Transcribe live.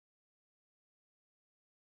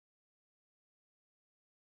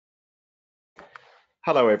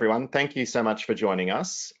Hello everyone, thank you so much for joining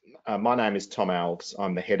us. My name is Tom Alves.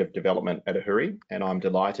 I'm the Head of Development at AHURI, and I'm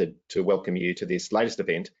delighted to welcome you to this latest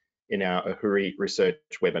event in our AHURI Research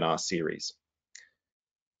Webinar Series.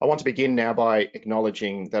 I want to begin now by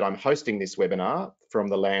acknowledging that I'm hosting this webinar from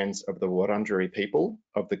the lands of the Wurundjeri people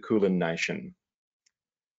of the Kulin Nation.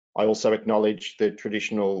 I also acknowledge the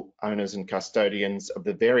traditional owners and custodians of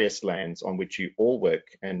the various lands on which you all work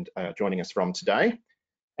and are joining us from today,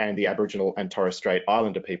 and the Aboriginal and Torres Strait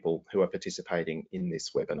Islander people who are participating in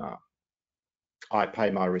this webinar. I pay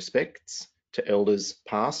my respects to elders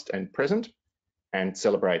past and present and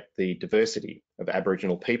celebrate the diversity of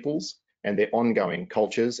Aboriginal peoples and their ongoing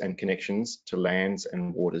cultures and connections to lands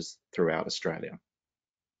and waters throughout Australia.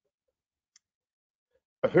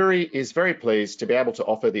 AHURI is very pleased to be able to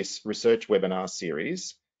offer this research webinar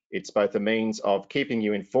series. It's both a means of keeping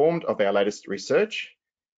you informed of our latest research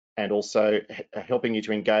and also helping you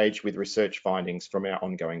to engage with research findings from our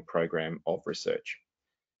ongoing program of research.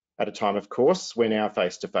 At a time, of course, when our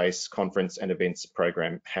face-to-face conference and events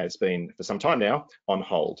program has been, for some time now, on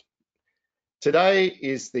hold. Today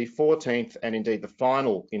is the 14th and indeed the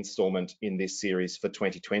final instalment in this series for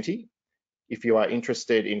 2020. If you are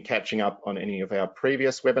interested in catching up on any of our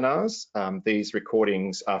previous webinars, these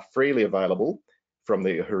recordings are freely available from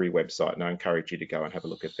the AHURI website, and I encourage you to go and have a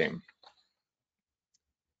look at them.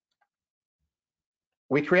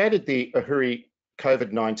 We created the AHURI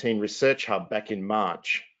COVID-19 Research Hub back in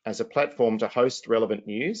March as a platform to host relevant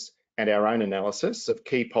news and our own analysis of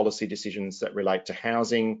key policy decisions that relate to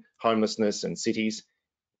housing, homelessness and cities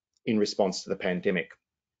in response to the pandemic.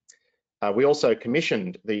 We also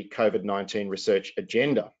commissioned the COVID-19 Research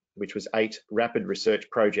Agenda, which was 8 rapid research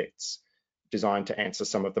projects designed to answer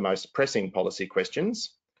some of the most pressing policy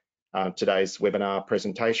questions. Today's webinar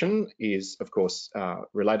presentation is, of course,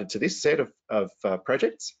 related to this set of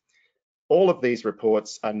projects. All of these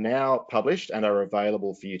reports are now published and are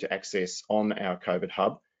available for you to access on our COVID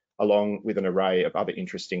Hub, along with an array of other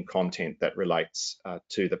interesting content that relates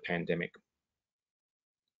to the pandemic.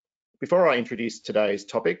 Before I introduce today's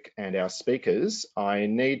topic and our speakers, I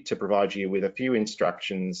need to provide you with a few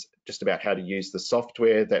instructions just about how to use the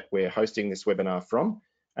software that we're hosting this webinar from,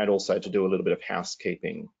 and also to do a little bit of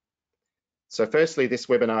housekeeping. So firstly, this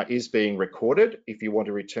webinar is being recorded. If you want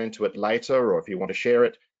to return to it later, or if you want to share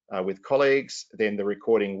it with colleagues, then the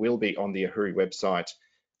recording will be on the AHURI website.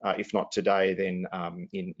 If not today, then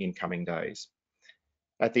in coming days.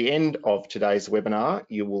 At the end of today's webinar,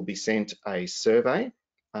 you will be sent a survey.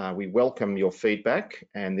 We welcome your feedback,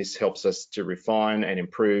 and this helps us to refine and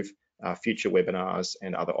improve future webinars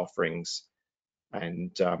and other offerings.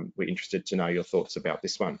 And we're interested to know your thoughts about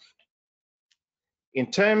this one. In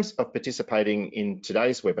terms of participating in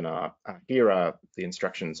today's webinar, here are the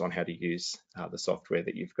instructions on how to use the software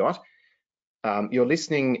that you've got. You're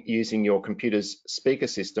listening using your computer's speaker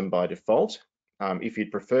system by default. If you'd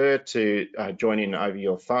prefer to join in over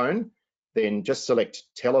your phone, then just select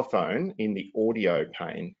telephone in the audio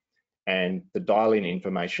pane, and the dial-in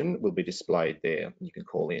information will be displayed there. You can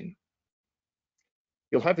call in.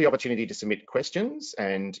 You'll have the opportunity to submit questions,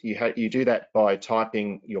 and you do that by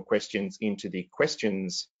typing your questions into the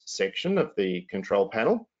questions section of the control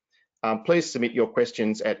panel. Please submit your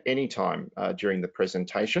questions at any time during the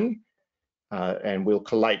presentation, and we'll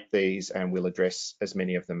collate these and we'll address as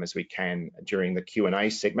many of them as we can during the Q&A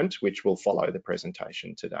segment, which will follow the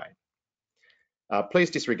presentation today. Please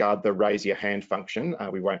disregard the raise your hand function.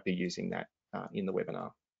 We won't be using that in the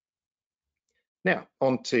webinar. Now,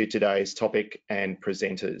 on to today's topic and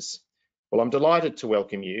presenters. Well, I'm delighted to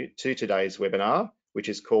welcome you to today's webinar, which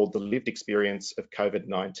is called The Lived Experience of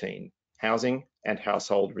COVID-19, Housing and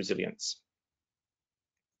Household Resilience.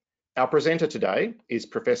 Our presenter today is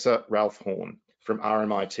Professor Ralph Horne from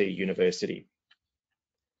RMIT University.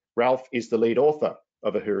 Ralph is the lead author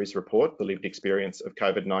of AHURI's report, The Lived Experience of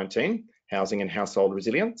COVID-19, Housing and Household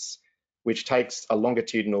Resilience, which takes a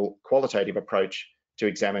longitudinal qualitative approach to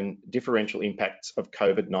examine differential impacts of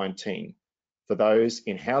COVID-19 for those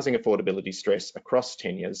in housing affordability stress across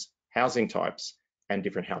tenures, housing types, and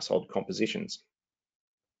different household compositions.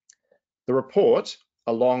 The report,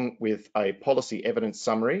 along with a policy evidence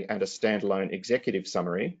summary and a standalone executive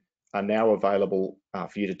summary, are now available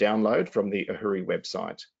for you to download from the AHURI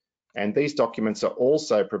website. And these documents are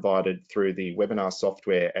also provided through the webinar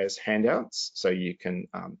software as handouts, so you can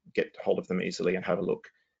get hold of them easily and have a look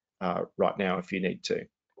right now if you need to.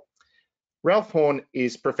 Ralph Horne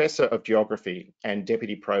is Professor of Geography and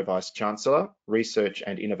Deputy Pro-Vice Chancellor, Research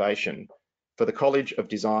and Innovation for the College of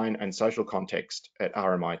Design and Social Context at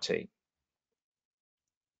RMIT.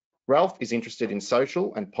 Ralph is interested in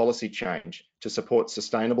social and policy change to support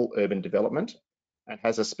sustainable urban development and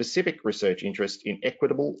has a specific research interest in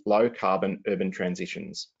equitable, low-carbon urban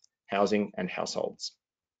transitions, housing and households.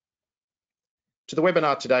 To the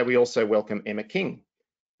webinar today, we also welcome Emma King,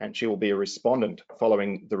 and she will be a respondent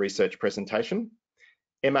following the research presentation.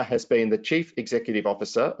 Emma has been the Chief Executive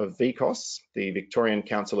Officer of VCOSS, the Victorian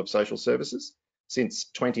Council of Social Services, since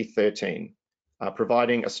 2013,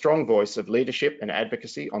 providing a strong voice of leadership and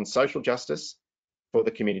advocacy on social justice for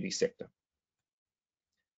the community sector.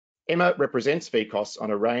 Emma represents VCOSS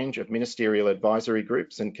on a range of ministerial advisory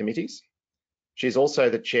groups and committees. She is also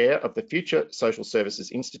the chair of the Future Social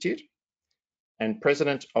Services Institute and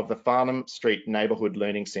president of the Farnham Street Neighbourhood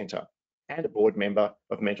Learning Centre and a board member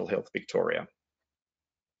of Mental Health Victoria.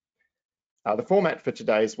 The format for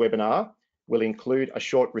today's webinar will include a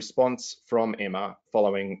short response from Emma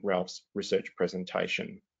following Ralph's research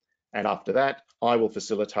presentation. And after that, I will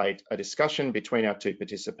facilitate a discussion between our two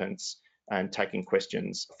participants and taking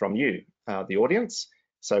questions from you, the audience.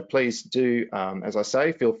 So please do, as I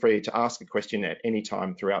say, feel free to ask a question at any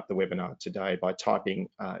time throughout the webinar today by typing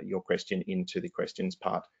your question into the questions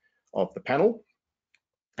part of the panel.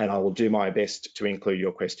 And I will do my best to include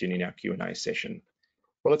your question in our Q&A session.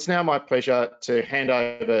 Well, it's now my pleasure to hand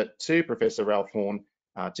over to Professor Ralph Horne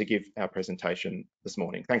to give our presentation this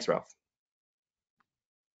morning. Thanks, Ralph.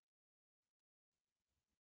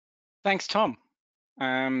 Thanks, Tom.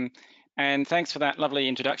 And thanks for that lovely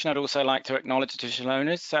introduction. I'd also like to acknowledge the traditional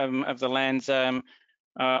owners of the lands on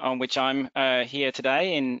which I'm here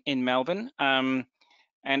today in Melbourne. And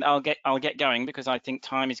I'll get going because I think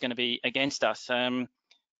time is going to be against us. And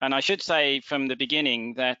I should say from the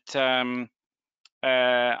beginning that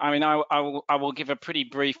I will give a pretty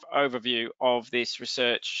brief overview of this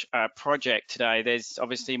research project today. There's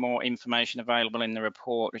obviously more information available in the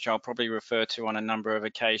report, which I'll probably refer to on a number of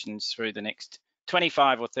occasions through the next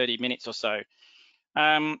 25 or 30 minutes or so.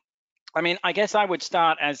 I guess I would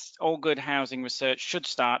start, as all good housing research should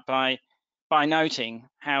start, by noting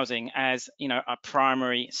housing as, a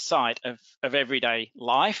primary site of everyday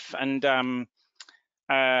life, and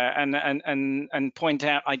point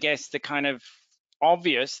out, I guess, the kind of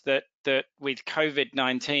obvious that with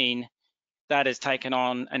COVID-19 that has taken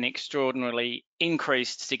on an extraordinarily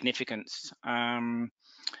increased significance,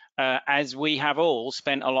 as we have all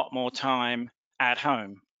spent a lot more time at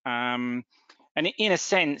home. And in a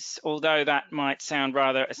sense, although that might sound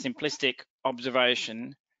rather a simplistic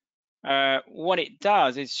observation, what it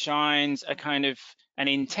does is shines a kind of an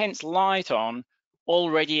intense light on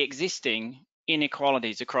already existing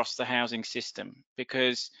inequalities across the housing system,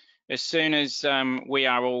 because as soon as we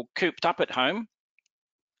are all cooped up at home,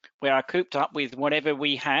 we are cooped up with whatever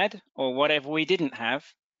we had or whatever we didn't have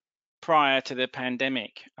prior to the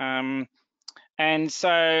pandemic. And so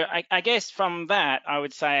I guess from that, I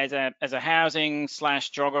would say as a housing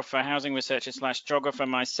researcher / geographer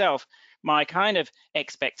myself, my kind of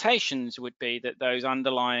expectations would be that those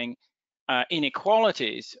underlying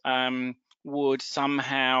inequalities would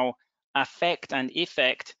somehow affect and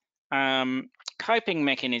effect coping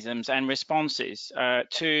mechanisms and responses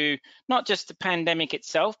to not just the pandemic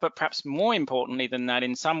itself, but perhaps more importantly than that,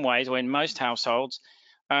 in some ways, or in most households,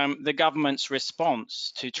 the government's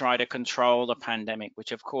response to try to control the pandemic,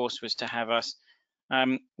 which of course was to have us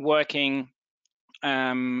working,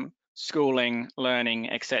 schooling, learning,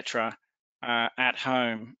 etc. At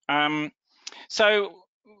home. So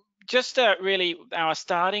just really our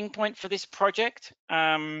starting point for this project.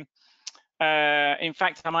 In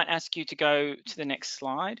fact, I might ask you to go to the next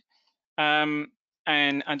slide, and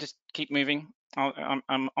just keep moving.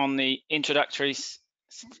 I'm on the introductory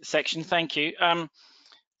section. Thank you.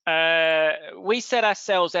 We set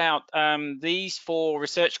ourselves out these 4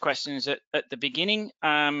 research questions at the beginning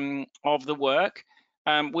of the work.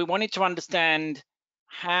 We wanted to understand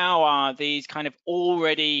how are these kind of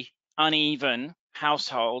already uneven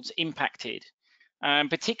households impacted,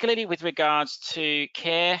 particularly with regards to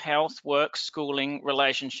care, health, work, schooling,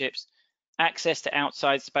 relationships, access to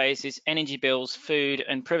outside spaces, energy bills, food,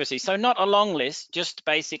 and privacy. So not a long list, just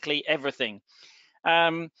basically everything.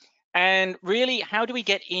 And really, how do we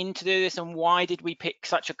get into this, and why did we pick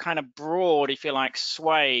such a kind of broad, if you like,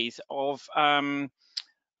 swathe of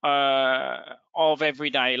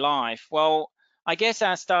everyday life? Well, I guess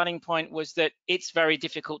our starting point was that it's very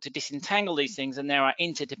difficult to disentangle these things, and there are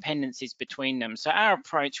interdependencies between them. So our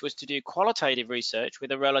approach was to do qualitative research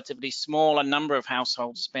with a relatively smaller number of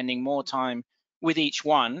households, spending more time with each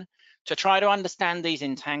one to try to understand these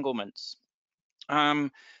entanglements.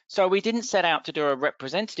 So we didn't set out to do a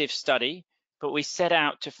representative study, but we set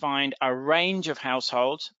out to find a range of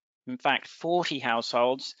households, in fact 40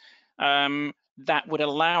 households, that would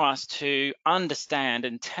allow us to understand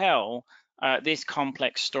and tell this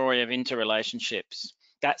complex story of interrelationships.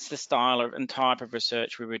 That's the style of and type of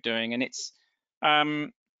research we were doing, and it's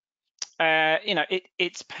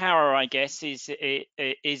its power, I guess,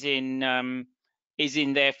 is in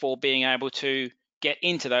therefore being able to get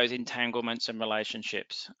into those entanglements and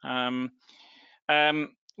relationships.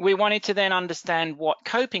 We wanted to then understand what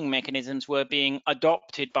coping mechanisms were being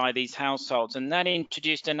adopted by these households, and that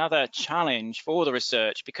introduced another challenge for the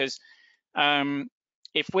research, because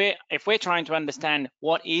if we're trying to understand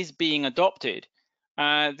what is being adopted,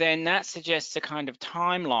 then that suggests a kind of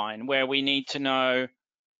timeline where we need to know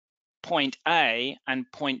point A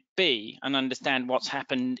and point B and understand what's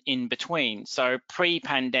happened in between. So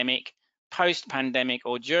pre-pandemic, post-pandemic,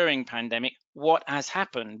 or during pandemic, what has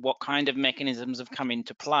happened? What kind of mechanisms have come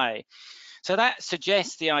into play? So that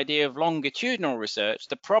suggests the idea of longitudinal research.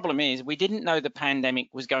 The problem is we didn't know the pandemic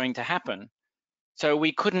was going to happen. So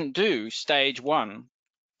we couldn't do stage 1,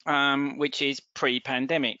 which is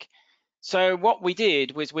pre-pandemic. So what we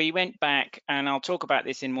did was we went back, and I'll talk about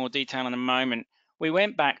this in more detail in a moment. We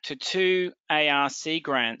went back to 2 ARC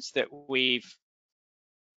grants that we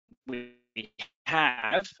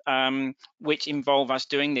have, which involve us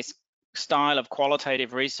doing this style of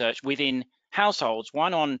qualitative research within households,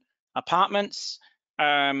 one on apartments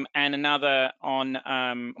and another on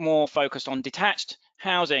more focused on detached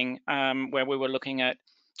housing, where we were looking at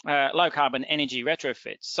low carbon energy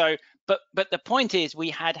retrofits. So, but the point is,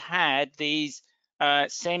 we had these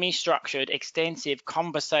semi-structured, extensive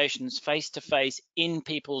conversations face-to-face in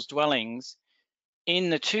people's dwellings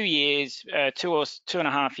in the 2 years,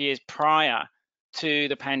 2.5 years prior to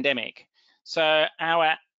the pandemic. So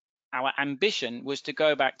our ambition was to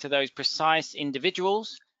go back to those precise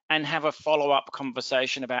individuals and have a follow-up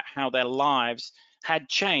conversation about how their lives had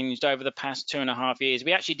changed over the past 2.5 years.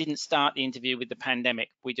 We actually didn't start the interview with the pandemic.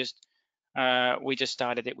 We just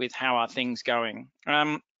started it with how are things going.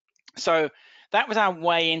 So that was our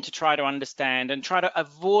way in to try to understand and try to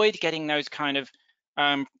avoid getting those kind of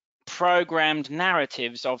programmed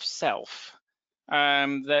narratives of self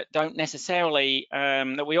that don't necessarily,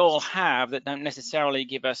 that we all have, that don't necessarily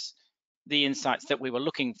give us the insights that we were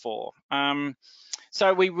looking for.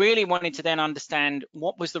 So we really wanted to then understand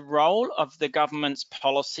what was the role of the government's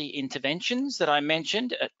policy interventions that I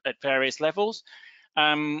mentioned at various levels.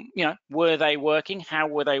 Were they working? How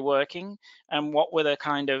were they working? And what were the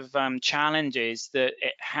kind of challenges that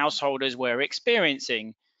householders were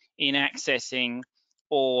experiencing in accessing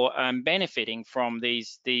or benefiting from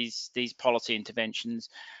these policy interventions?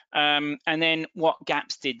 And then what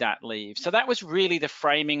gaps did that leave? So that was really the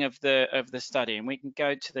framing of the study. And we can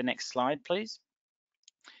go to the next slide, please.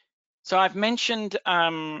 So I've mentioned,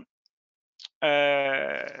 here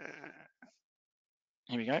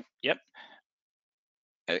we go, yep.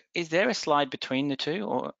 Is there a slide between the two,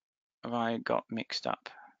 or have I got mixed up?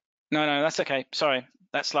 No, that's okay, sorry,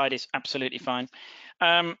 that slide is absolutely fine.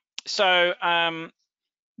 Then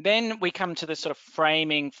we come to the sort of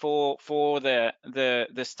framing for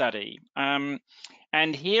the study. And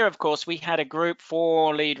here, of course, we had a group,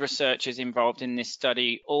 4 lead researchers involved in this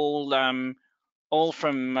study, all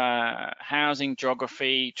from housing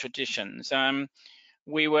geography traditions.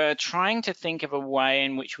 We were trying to think of a way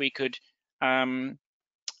in which we could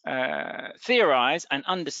theorize and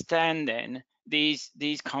understand then these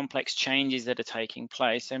complex changes that are taking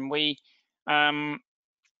place, and we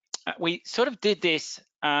sort of did this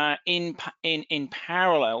in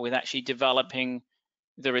parallel with actually developing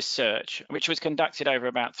the research, which was conducted over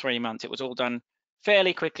about 3 months. It was all done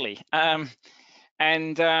fairly quickly,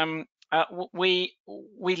 we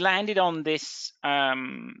landed on this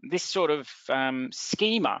this sort of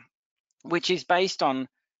schema, which is based on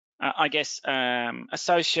I guess a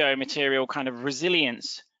socio-material kind of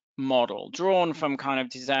resilience model drawn from kind of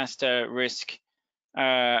disaster risk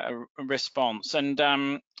response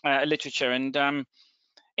and literature. And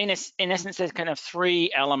in essence, there's kind of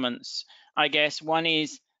 3 elements, I guess. One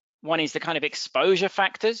is the kind of exposure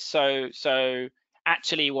factors. So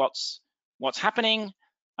actually what's happening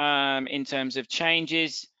in terms of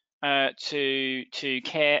changes to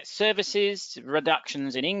care services,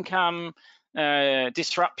 reductions in income,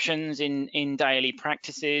 disruptions in daily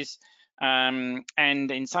practices, and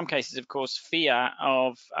in some cases, of course, fear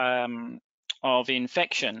of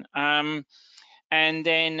infection, and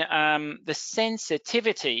then the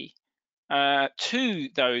sensitivity to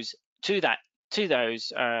those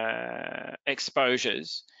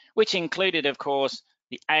exposures, which included, of course,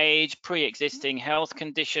 the age, pre-existing health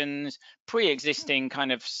conditions, pre-existing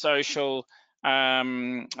kind of social,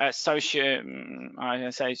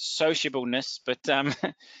 sociableness, but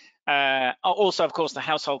also, of course, the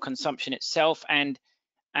household consumption itself, and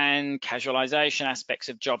and casualisation, aspects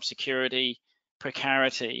of job security,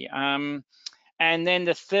 precarity. And then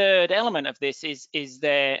the third element of this is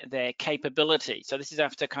their capability. So this is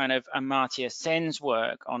after kind of Amartya Sen's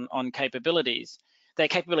work on capabilities. Their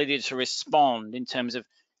capability to respond in terms of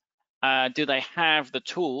do they have the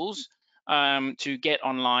tools to get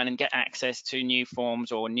online and get access to new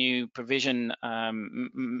forms or new provision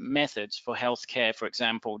methods for healthcare, for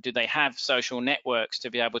example? Do they have social networks to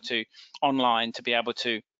be able to online to be able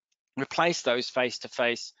to replace those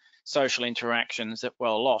face-to-face social interactions that were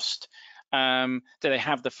lost? Do they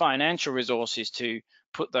have the financial resources to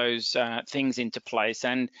put those things into place?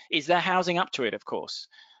 And is there housing up to it, of course?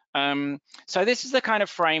 So this is the kind of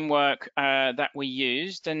framework that we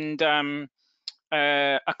used. And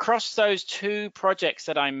across those two projects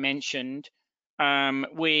that I mentioned,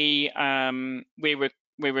 we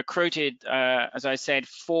recruited, as I said,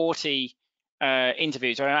 40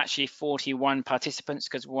 interviews, or actually 41 participants,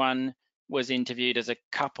 because one was interviewed as a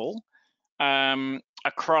couple.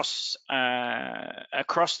 Across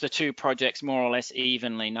the two projects, more or less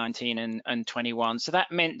evenly, 19 and 21. So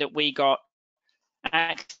that meant that we got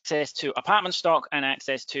access to apartment stock and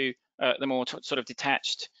access to the more sort of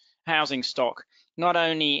detached housing stock, not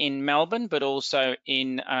only in Melbourne, but also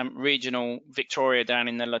in regional Victoria down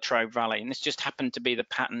in the Latrobe Valley. And this just happened to be the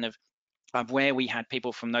pattern of where we had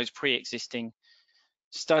people from those pre-existing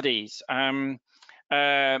studies.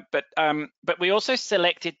 But we also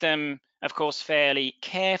selected them, of course, fairly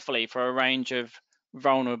carefully for a range of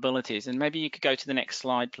vulnerabilities. And maybe you could go to the next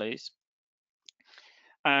slide, please.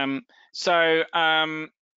 Yeah,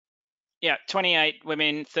 28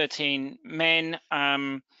 women, 13 men,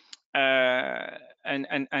 and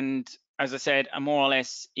as I said, a more or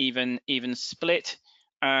less even split.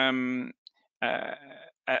 Around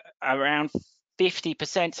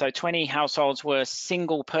 50%, so 20 households were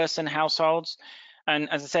single person households. And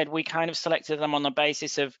as I said, we kind of selected them on the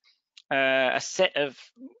basis of a set of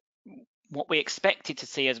what we expected to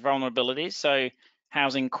see as vulnerabilities. So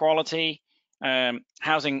housing quality,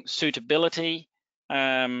 housing suitability,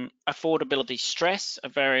 affordability stress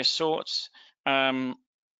of various sorts,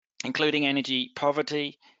 including energy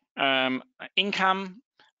poverty, income,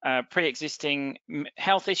 pre-existing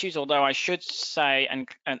health issues. Although I should say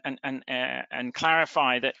and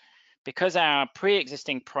clarify that because our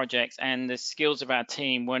pre-existing projects and the skills of our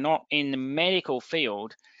team were not in the medical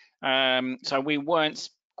field, so we weren't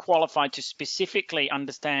qualified to specifically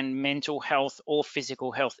understand mental health or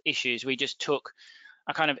physical health issues. We just took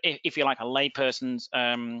a kind of, if you like, a layperson's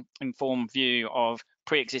informed view of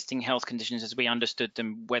pre-existing health conditions as we understood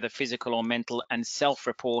them, whether physical or mental, and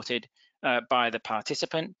self-reported by the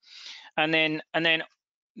participant. And then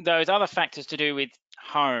those other factors to do with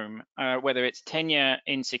home, whether it's tenure,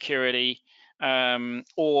 insecurity,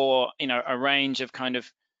 or a range of kind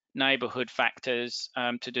of neighborhood factors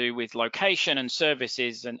to do with location and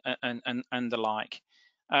services and the like.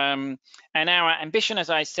 And our ambition, as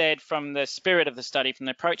I said, from the spirit of the study, from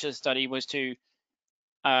the approach of the study, was to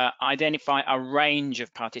identify a range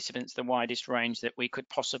of participants, the widest range that we could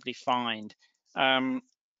possibly find. And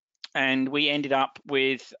we ended up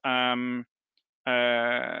with 15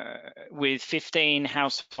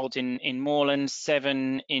 households in Moreland,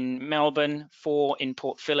 7 in Melbourne, 4 in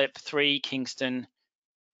Port Phillip, 3 Kingston,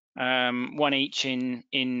 1 each in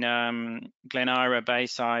Glen Ira,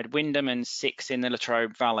 Bayside, Wyndham, and 6 in the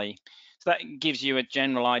Latrobe Valley. So that gives you a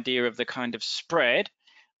general idea of the kind of spread.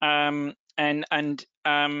 And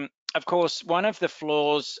of course, one of the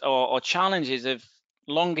flaws or challenges of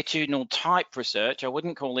longitudinal type research, I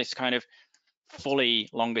wouldn't call this kind of fully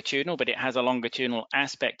longitudinal, but it has a longitudinal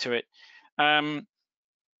aspect to it,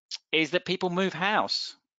 is that people move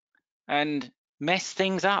house and mess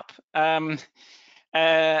things up. I'm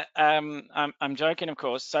joking, of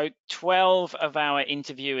course. So 12 of our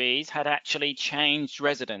interviewees had actually changed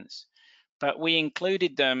residence, but we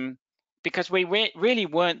included them because we really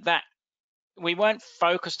weren't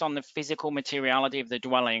focused on the physical materiality of the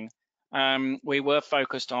dwelling. We were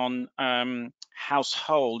focused on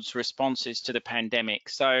households' responses to the pandemic.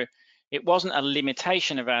 So it wasn't a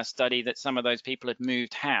limitation of our study that some of those people had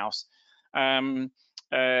moved house. We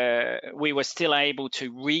were still able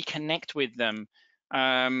to reconnect with them.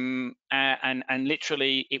 And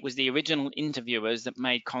literally it was the original interviewers that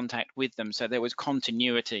made contact with them. So there was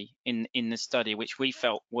continuity in the study, which we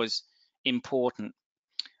felt was important.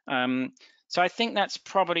 So I think that's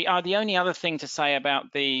probably the only other thing to say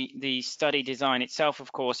about the study design itself,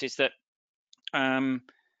 of course, is that, and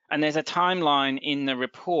there's a timeline in the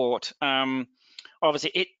report.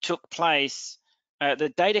 Obviously, it took place,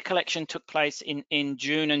 the data collection took place in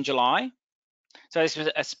June and July. So this was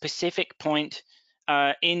a specific point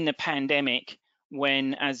in the pandemic,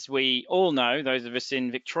 when, as we all know, those of us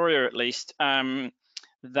in Victoria at least,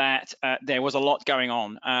 that there was a lot going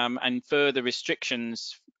on, and further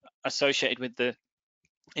restrictions associated with the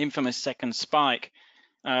infamous second spike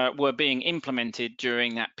were being implemented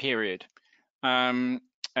during that period. So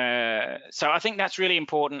I think that's really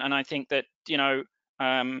important, and I think that, you know,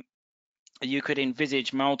 you could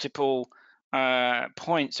envisage multiple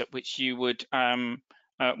points at which you would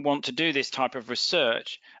want to do this type of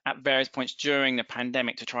research at various points during the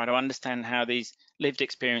pandemic to try to understand how these lived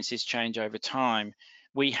experiences change over time.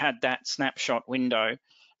 We had that snapshot window,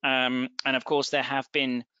 and of course there have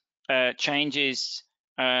been changes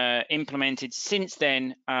implemented since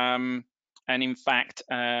then, and in fact,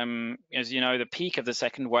 as you know, the peak of the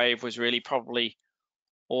second wave was really probably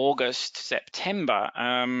August, September,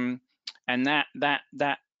 and that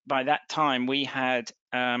by that time we had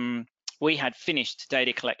finished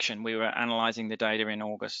data collection. We were analysing the data in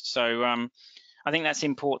August. So I think that's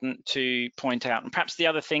important to point out. And perhaps the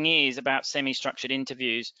other thing is about semi-structured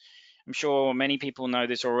interviews. I'm sure many people know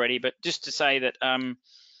this already, but just to say that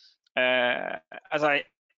as I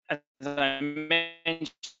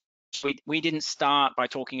mentioned, we didn't start by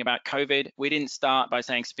talking about COVID. We didn't start by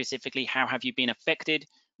saying specifically how have you been affected.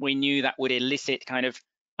 We knew that would elicit kind of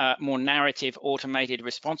more narrative automated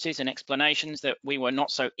responses and explanations that we were not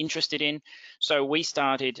so interested in. So we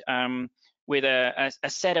started with a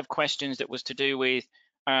set of questions that was to do with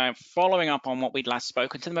following up on what we'd last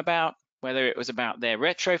spoken to them about, whether it was about their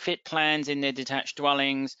retrofit plans in their detached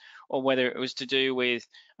dwellings, or whether it was to do with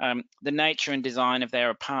the nature and design of their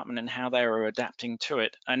apartment and how they were adapting to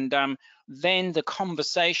it. And then the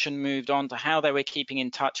conversation moved on to how they were keeping in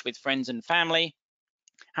touch with friends and family,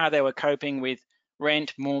 how they were coping with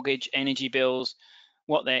rent, mortgage, energy bills,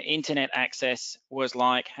 what their internet access was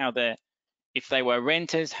like, how if they were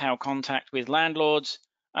renters, how contact with landlords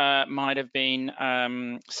might have been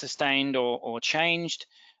sustained or changed,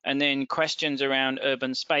 and then questions around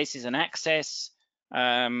urban spaces and access,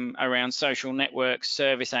 around social networks,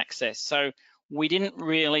 service access. So we didn't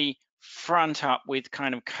really front up with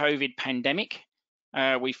kind of COVID pandemic.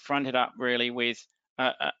 We fronted up really with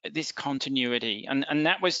this continuity, and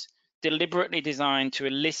that was deliberately designed to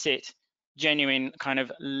elicit genuine kind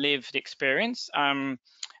of lived experience, and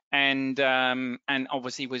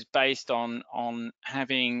obviously was based on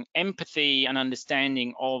having empathy and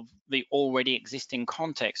understanding of the already existing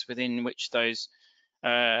context within which those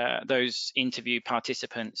interview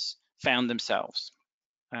participants found themselves.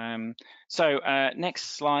 So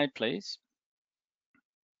next slide, please.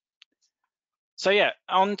 So yeah,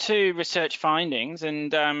 on to research findings,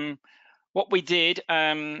 and what we did,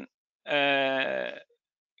 I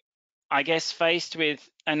guess, faced with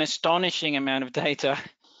an astonishing amount of data,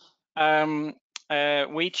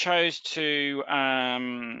 we chose to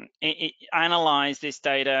analyze this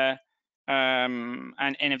data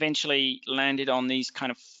and eventually landed on these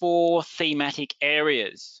kind of 4 thematic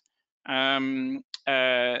areas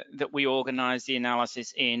that we organized the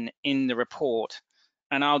analysis in the report.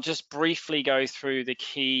 And I'll just briefly go through the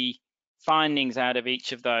key findings out of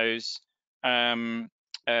each of those now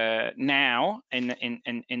in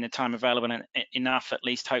the time available, and enough at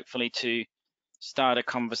least hopefully to start a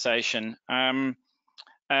conversation.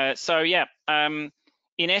 So yeah, in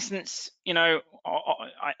essence, you know,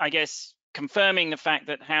 I guess confirming the fact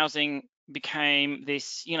that housing became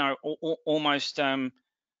this, you know, almost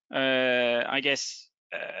I guess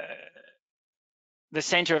the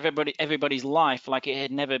center of everybody's life, like it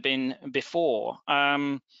had never been before.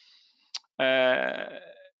 And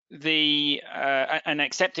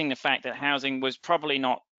accepting the fact that housing was probably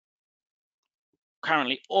not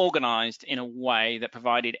currently organized in a way that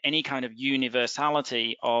provided any kind of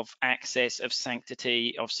universality of access, of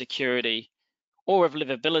sanctity, of security, or of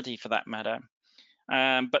livability for that matter,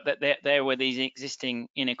 but that there were these existing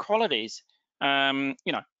inequalities. You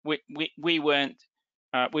know, we weren't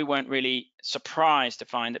really surprised to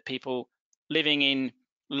find that people living in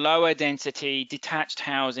lower density detached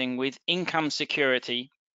housing with income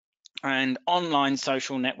security and online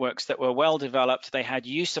social networks that were well developed, they had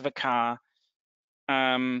use of a car,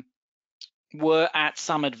 were at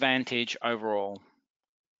some advantage overall.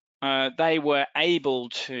 They were able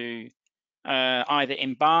to either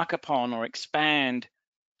embark upon or expand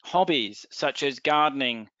hobbies such as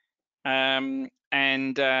gardening, and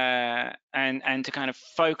to kind of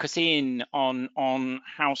focus in on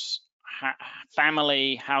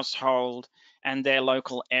family, household, and their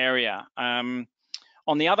local area.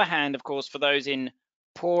 On the other hand, of course, for those in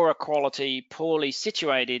poorer quality, poorly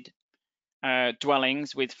situated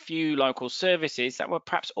dwellings with few local services that were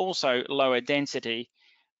perhaps also lower density,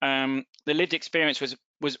 the lived experience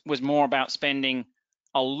was more about spending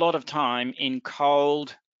a lot of time in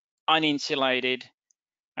cold, uninsulated,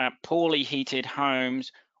 poorly heated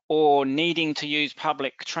homes, or needing to use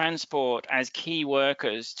public transport as key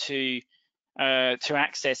workers to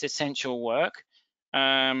access essential work,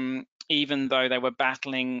 even though they were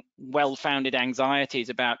battling well-founded anxieties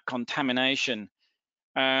about contamination.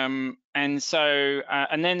 And so,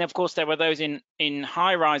 and then of course there were those in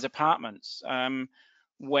high-rise apartments who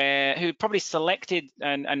probably selected,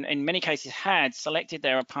 and in many cases had selected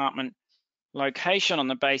their apartment location on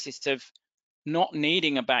the basis of not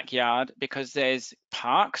needing a backyard because there's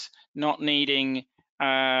parks, not needing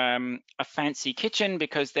a fancy kitchen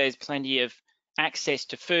because there's plenty of access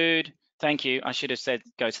to food. Thank you. I should have said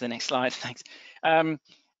go to the next slide. Thanks. And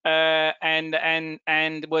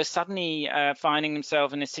were suddenly finding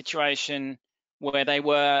themselves in a situation where they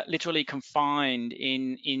were literally confined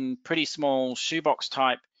in pretty small shoebox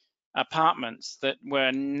type apartments that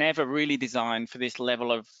were never really designed for this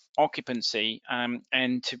level of occupancy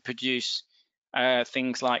and to produce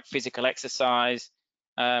things like physical exercise,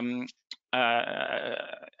 home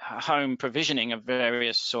provisioning of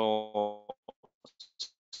various sorts.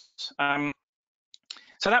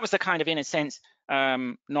 So that was the kind of, in a sense,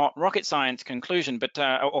 not rocket science conclusion, but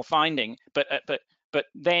or finding, but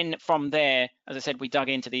then from there, as I said, we dug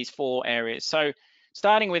into these 4 areas. So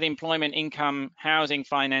starting with employment, income, housing,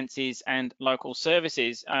 finances, and local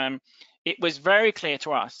services, it was very clear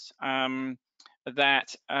to us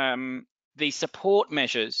that the support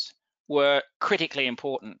measures were critically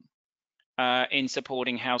important in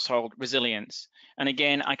supporting household resilience. And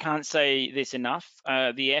again, I can't say this enough,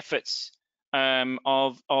 the efforts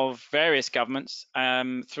of various governments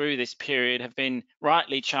through this period have been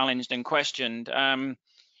rightly challenged and questioned.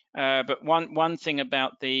 But one thing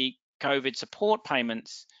about the COVID support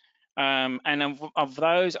payments, and of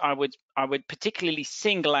those, I would particularly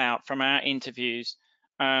single out from our interviews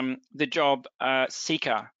the job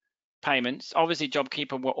seeker payments. Obviously,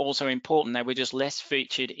 JobKeeper were also important. They were just less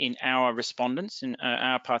featured in our respondents and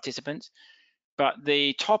our participants. But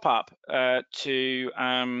the top up to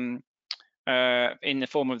in the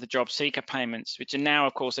form of the job seeker payments, which are now,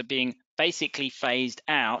 of course, are being basically phased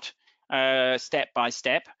out step by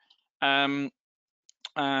step, were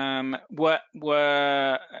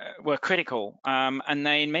critical, and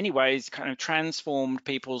they in many ways kind of transformed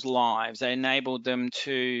people's lives. They enabled them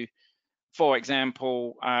to, for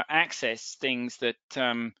example, access things that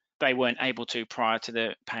they weren't able to prior to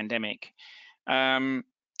the pandemic.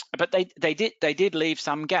 But they did leave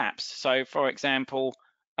some gaps. So, for example,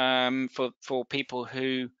 for people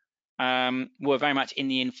who were very much in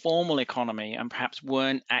the informal economy and perhaps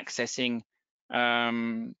weren't accessing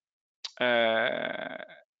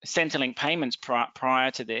Centrelink payments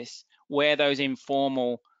prior to this, where those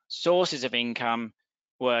informal sources of income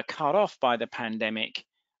were cut off by the pandemic,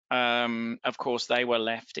 of course, they were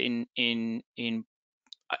left in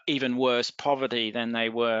even worse poverty than they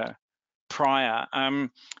were prior.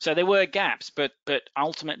 So there were gaps, but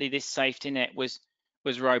ultimately this safety net was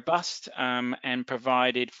robust and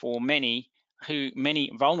provided for many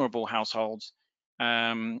vulnerable households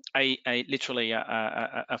literally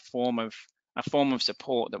a form of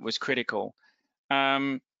support that was critical.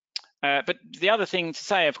 But the other thing to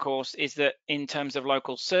say, of course, is that in terms of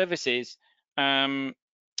local services, we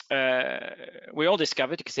all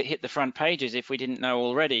discovered, because it hit the front pages if we didn't know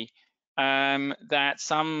already, that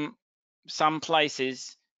some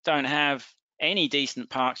places don't have any decent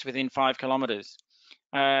parks within 5 kilometers,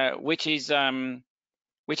 which is a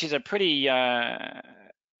pretty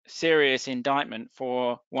serious indictment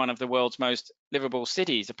for one of the world's most livable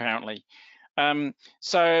cities, apparently.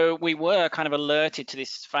 So we were kind of alerted to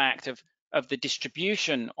this fact of the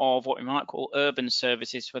distribution of what we might call urban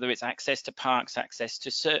services, whether it's access to parks, access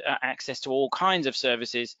to all kinds of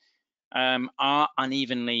services, are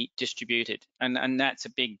unevenly distributed, and that's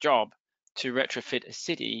a big job to retrofit a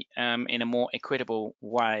city in a more equitable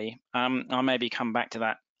way. I'll maybe come back to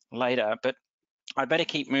that later, but I better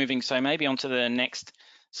keep moving. So maybe onto the next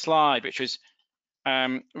slide, which was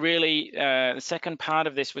really the second part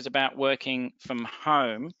of this was about working from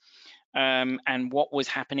home and what was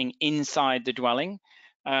happening inside the dwelling,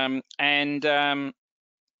 and as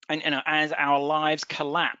our lives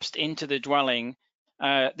collapsed into the dwelling,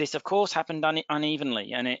 this of course happened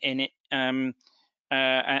unevenly, and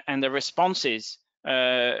the responses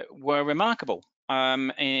were remarkable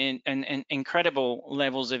and incredible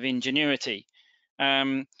levels of ingenuity.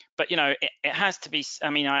 But it has to be. I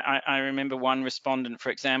mean, I remember one respondent, for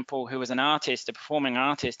example, who was an artist, a performing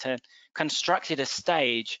artist, had constructed a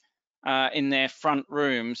stage in their front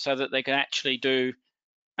room so that they could actually do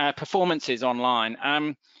performances online.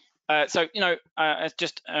 So it's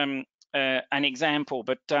just an example,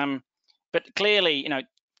 but clearly,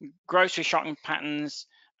 grocery shopping patterns,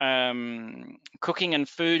 cooking and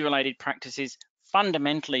food related practices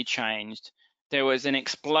fundamentally changed. There was an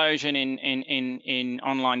explosion in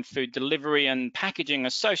online food delivery and packaging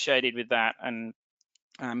associated with that, and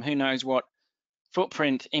who knows what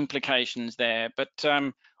footprint implications there. But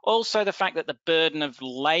also the fact that the burden of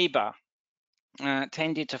labor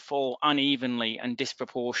tended to fall unevenly and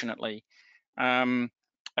disproportionately. And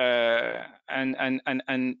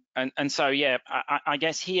so, yeah, I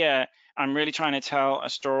guess here I'm really trying to tell a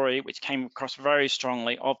story which came across very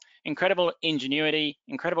strongly of incredible ingenuity,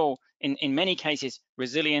 incredible, in many cases,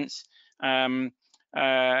 resilience, but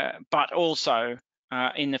also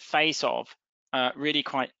in the face of really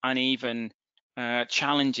quite uneven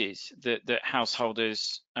challenges that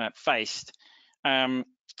householders faced. In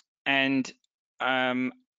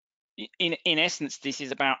essence, this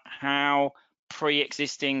is about how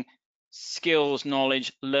pre-existing skills,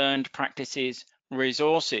 knowledge, learned practices,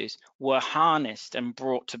 resources were harnessed and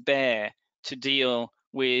brought to bear to deal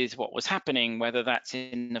with what was happening, whether that's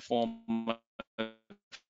in the form of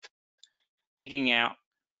taking out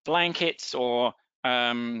blankets or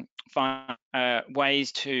find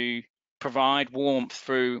ways to provide warmth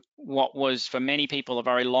through what was for many people a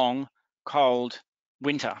very long, cold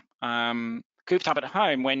winter. Cooped up at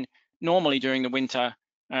home, when normally during the winter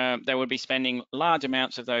they would be spending large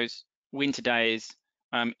amounts of those winter days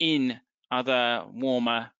in other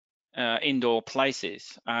warmer indoor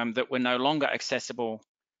places that were no longer accessible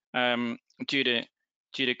due to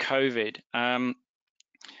COVID.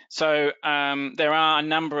 So there are a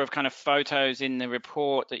number of kind of photos in the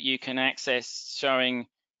report that you can access showing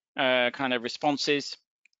kind of responses,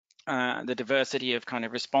 the diversity of kind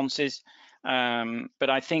of responses. But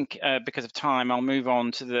I think because of time, I'll move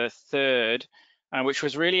on to the third, which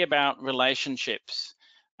was really about relationships,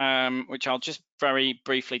 which I'll just very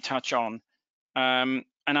briefly touch on. And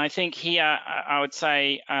I think here I would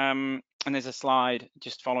say, and there's a slide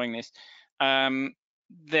just following this,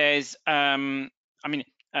 there's, I mean,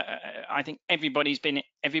 I think everybody's been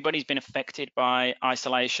affected by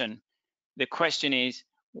isolation. The question is,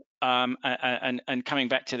 and coming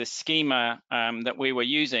back to the schema that we were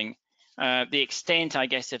using, the extent, I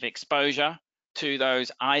guess, of exposure to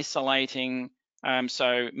those isolating.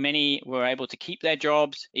 So many were able to keep their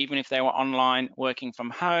jobs, even if they were online working from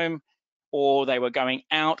home, or they were going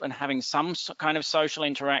out and having some kind of social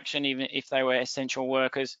interaction, even if they were essential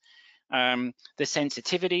workers. The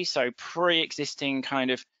sensitivity, so pre-existing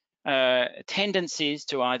kind of tendencies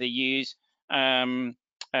to either use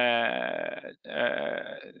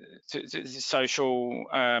social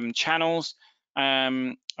channels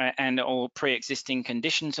and all pre-existing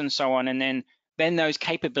conditions and so on, and then those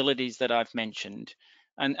capabilities that I've mentioned,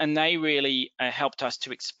 and they really helped us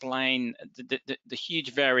to explain the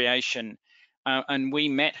huge variation. And we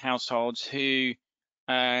met households who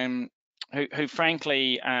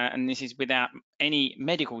frankly, and this is without any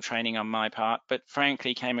medical training on my part, but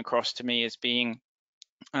frankly came across to me as being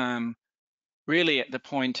really at the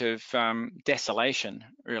point of desolation,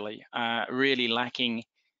 really, really lacking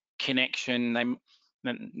connection.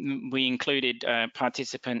 We included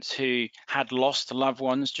participants who had lost loved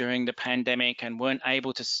ones during the pandemic and weren't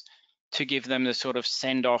able to give them the sort of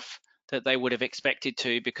send-off that they would have expected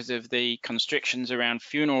to because of the constrictions around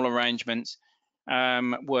funeral arrangements.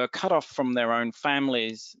 Were cut off from their own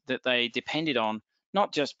families that they depended on,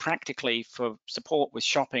 not just practically for support with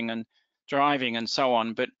shopping and driving and so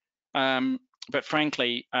on, but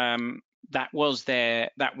frankly, that was their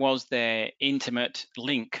intimate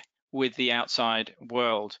link with the outside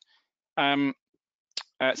world.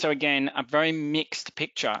 So again, a very mixed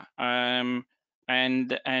picture, and I'll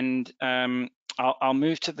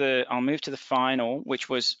move to the final, which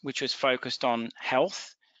was focused on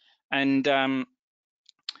health. And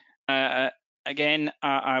again,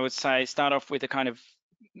 I would say start off with the kind of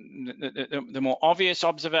the more obvious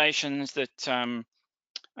observations that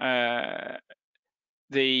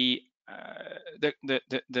the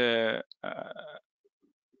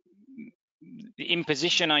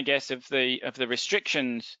imposition, I guess, of the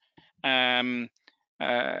restrictions had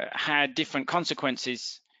different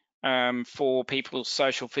consequences for people's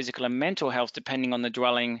social, physical, and mental health depending on the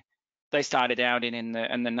dwelling they started out in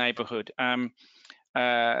the neighborhood.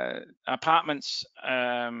 Apartments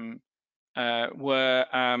were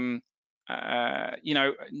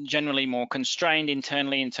generally more constrained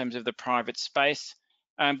internally in terms of the private space,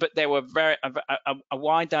 but there were a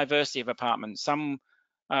wide diversity of apartments. Some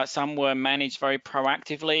were managed very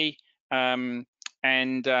proactively and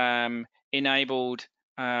enabled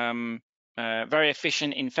very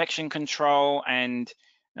efficient infection control and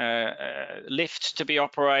lifts to be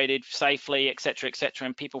operated safely, etc., etc.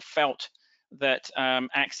 And people felt that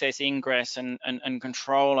access, ingress, and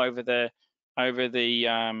control over the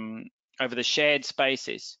shared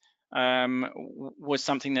spaces was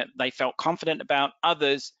something that they felt confident about.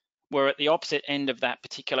 Others were at the opposite end of that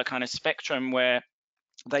particular kind of spectrum, where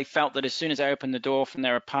they felt that as soon as they opened the door from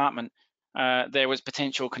their apartment, there was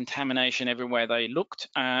potential contamination everywhere they looked,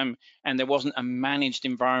 and there wasn't a managed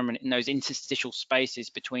environment in those interstitial spaces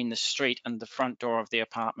between the street and the front door of the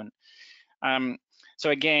apartment. So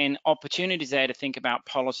again, opportunities there to think about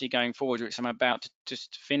policy going forward, which I'm about to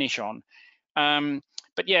just finish on.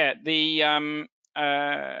 But yeah,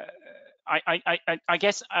 I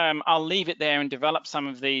guess I'll leave it there and develop some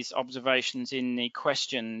of these observations in the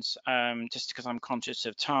questions, just because I'm conscious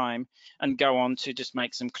of time, and go on to just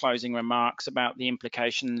make some closing remarks about the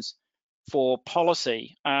implications for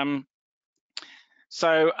policy. I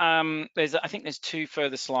think there's 2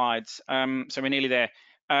 further slides, so we're nearly there.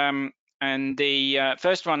 And the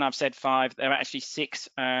first one, I've said 5, there are actually 6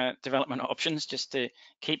 development options, just to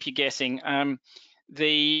keep you guessing.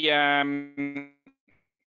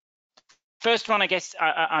 First one, I guess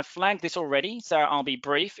I flagged this already, so I'll be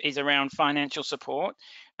brief, is around financial support.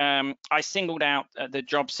 I singled out the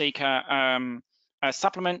job seeker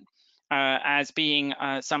supplement as being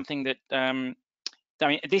something that, I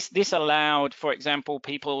mean, this allowed, for example,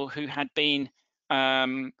 people who had been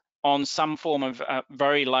on some form of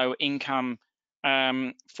very low income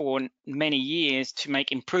for many years to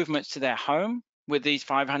make improvements to their home with these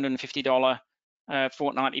 $550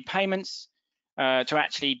 fortnightly payments. To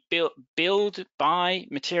actually buy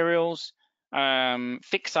materials,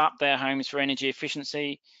 fix up their homes for energy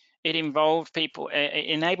efficiency. It enabled people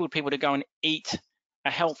to go and eat a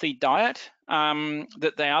healthy diet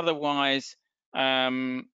that they otherwise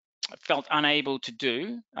felt unable to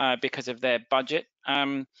do because of their budget.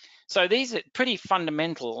 So these are pretty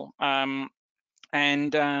fundamental,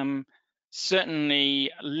 and certainly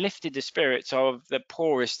lifted the spirits of the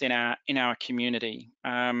poorest in our community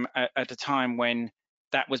at a time when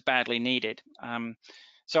that was badly needed.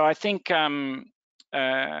 So I think there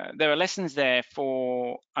are lessons there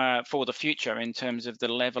for the future in terms of the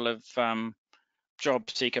level of job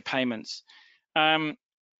seeker payments.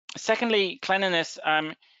 Secondly, cleanliness.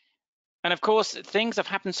 And of course, things have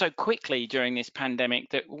happened so quickly during this pandemic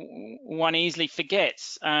that one easily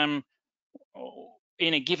forgets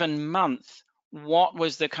in a given month what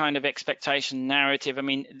was the kind of expectation narrative. I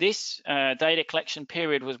mean, this data collection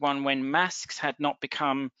period was one when masks had not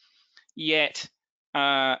become yet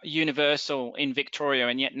universal in Victoria,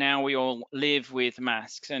 and yet now we all live with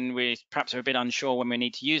masks, and we perhaps are a bit unsure when we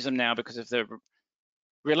need to use them now because of the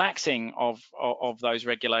relaxing of those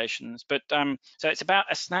regulations. But so it's about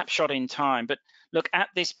a snapshot in time. But look, at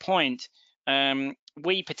this point,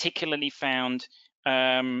 we particularly found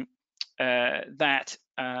that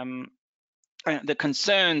the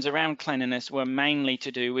concerns around cleanliness were mainly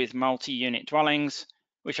to do with multi-unit dwellings,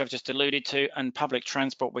 which I've just alluded to, and public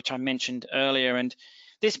transport, which I mentioned earlier. And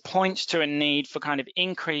this points to a need for kind of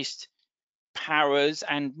increased powers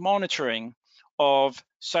and monitoring of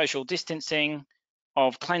social distancing,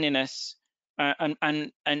 of cleanliness,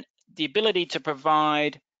 and the ability to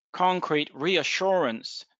provide concrete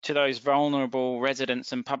reassurance to those vulnerable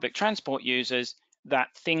residents and public transport users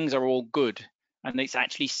that things are all good and it's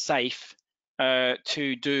actually safe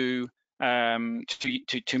to do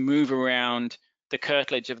to move around the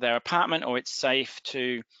curtilage of their apartment, or it's safe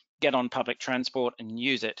to get on public transport and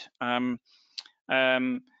use it.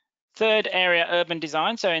 Third area, urban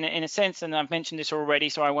design. So in a sense, and I've mentioned this already,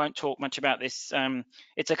 so I won't talk much about this.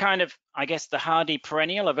 It's a kind of, I guess, the hardy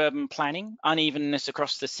perennial of urban planning, unevenness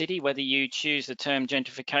across the city, whether you choose the term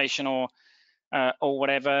gentrification or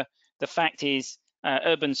whatever. The fact is,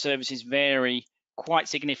 urban services vary quite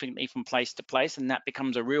significantly from place to place, and that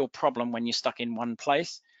becomes a real problem when you're stuck in one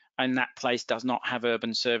place and that place does not have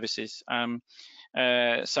urban services.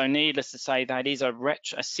 So needless to say, that is a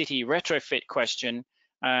city retrofit question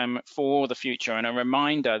for the future, and a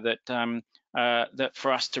reminder that that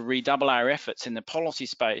for us to redouble our efforts in the policy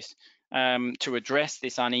space to address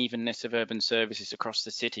this unevenness of urban services across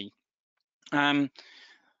the city.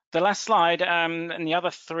 The last slide, and the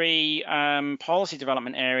other 3 policy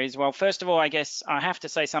development areas. Well, first of all, I guess I have to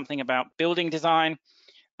say something about building design.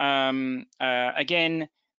 Again,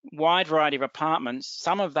 wide variety of apartments.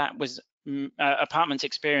 Some of that was apartments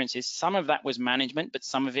experiences, some of that was management, but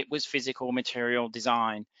some of it was physical material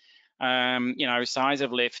design. You know, size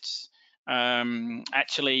of lifts,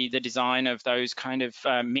 actually the design of those kind of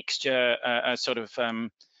mixture sort of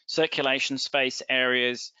circulation space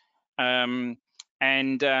areas, and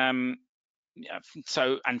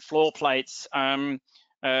floor plates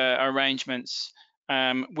arrangements,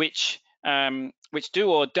 which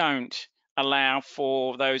do or don't allow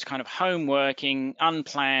for those kind of home working,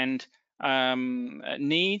 unplanned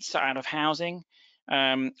needs out of housing.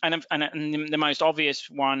 And the most obvious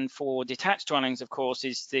one for detached dwellings, of course,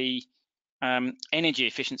 is the energy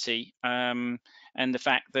efficiency, and the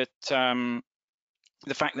fact that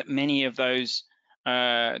many of those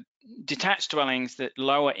detached dwellings that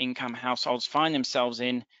lower income households find themselves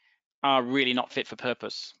in are really not fit for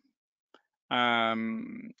purpose.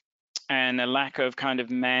 And a lack of kind of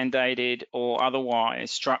mandated or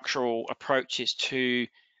otherwise structural approaches to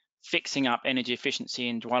fixing up energy efficiency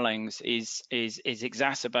in dwellings is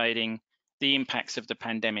exacerbating the impacts of the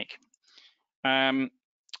pandemic. And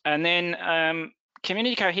then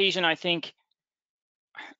community cohesion, I think,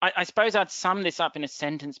 I suppose I'd sum this up in a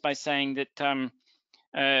sentence by saying that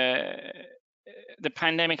the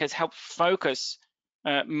pandemic has helped focus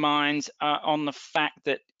minds on the fact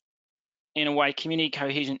that, in a way, community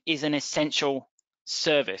cohesion is an essential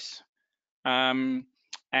service, and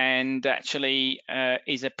actually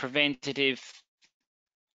is a preventative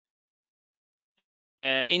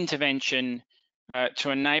intervention to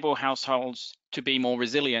enable households to be more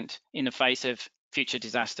resilient in the face of future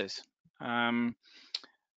disasters. And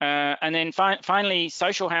then finally,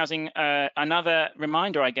 social housing, another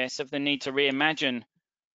reminder, I guess, of the need to reimagine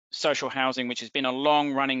social housing, which has been a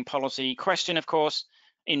long-running policy question, of course,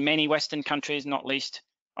 in many Western countries, not least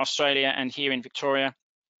Australia and here in Victoria.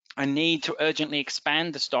 A need to urgently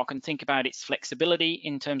expand the stock and think about its flexibility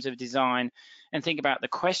in terms of design, and think about the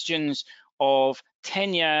questions of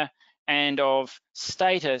tenure and of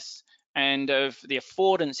status and of the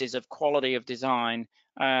affordances of quality of design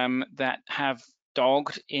that have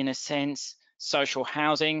dogged, in a sense, social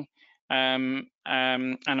housing. And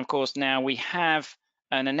of course, now we have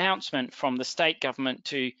an announcement from the state government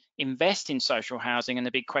to invest in social housing, and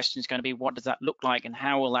the big question is going to be, what does that look like and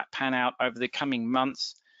how will that pan out over the coming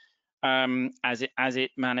months as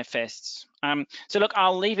it manifests. So look,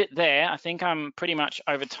 I'll leave it there. I think I'm pretty much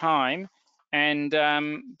over time, and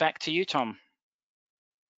back to you, Tom.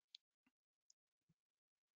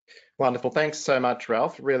 Wonderful. Thanks so much,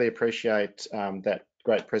 Ralph. Really appreciate that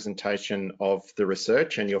great presentation of the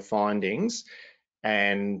research and your findings.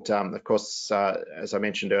 And of course, as I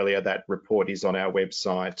mentioned earlier, that report is on our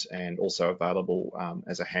website and also available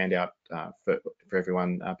as a handout for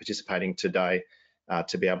everyone participating today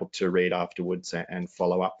to be able to read afterwards and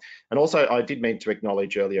follow up. And also, I did mean to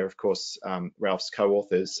acknowledge earlier, of course, Ralph's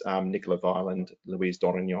co-authors, Nicola Viland, Louise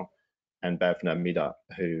Dorignon, and Bhavna Midha,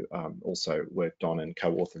 who also worked on and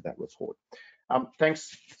co-authored that report.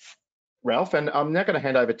 Thanks, Ralph, and I'm now going to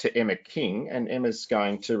hand over to Emma King, and Emma's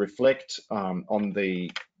going to reflect on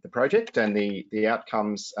the project and the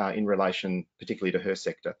outcomes in relation particularly to her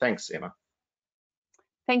sector. Thanks, Emma.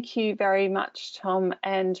 Thank you very much, Tom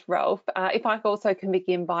and Ralph. If I also can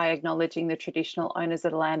begin by acknowledging the traditional owners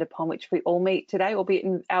of the land upon which we all meet today, albeit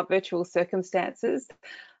in our virtual circumstances.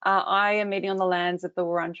 I am meeting on the lands of the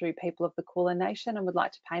Wurundjeri people of the Kulin Nation and would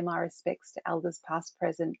like to pay my respects to elders past,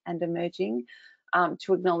 present and emerging,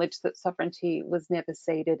 to acknowledge that sovereignty was never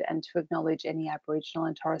ceded, and to acknowledge any Aboriginal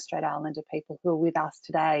and Torres Strait Islander people who are with us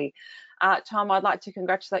today. Tom, I'd like to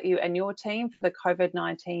congratulate you and your team for the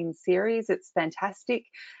COVID-19 series. It's fantastic.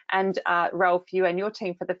 And Ralph, you and your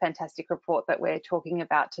team for the fantastic report that we're talking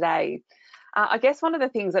about today. I guess one of the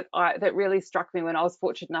things that really struck me when I was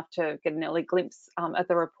fortunate enough to get an early glimpse at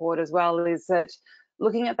the report as well is that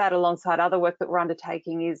looking at that alongside other work that we're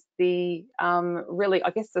undertaking is the really, I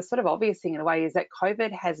guess, the sort of obvious thing in a way is that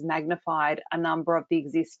COVID has magnified a number of the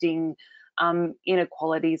existing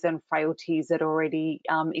inequalities and frailties that already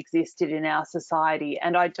existed in our society.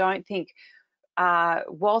 And I don't think,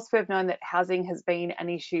 whilst we've known that housing has been an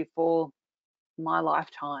issue for my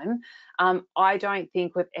lifetime, I don't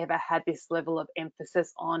think we've ever had this level of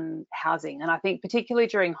emphasis on housing. And I think particularly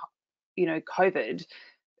during, COVID,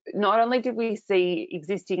 not only did we see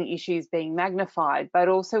existing issues being magnified, but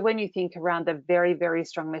also when you think around the very, very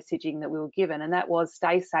strong messaging that we were given, and that was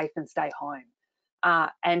stay safe and stay home.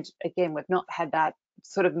 And again, we've not had that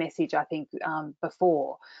sort of message, I think,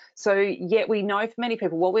 before. So yet we know for many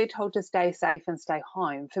people, while we're told to stay safe and stay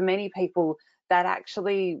home, for many people, that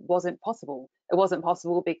actually wasn't possible. It wasn't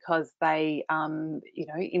possible because they,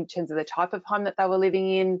 in terms of the type of home that they were living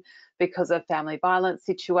in, because of family violence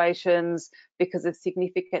situations, because of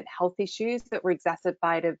significant health issues that were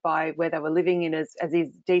exacerbated by where they were living in, as is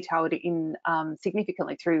detailed in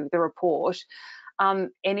significantly through the report.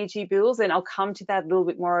 energy bills, and I'll come to that a little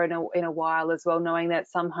bit more in a while as well, knowing that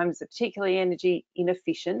some homes are particularly energy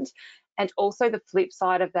inefficient. And also the flip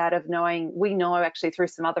side of that, of knowing, we know actually through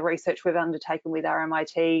some other research we've undertaken with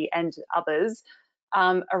RMIT and others,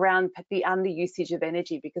 around the underusage of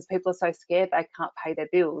energy, because people are so scared they can't pay their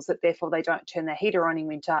bills that therefore they don't turn their heater on in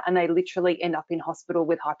winter, and they literally end up in hospital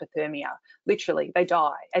with hypothermia. Literally, they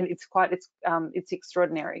die, and it's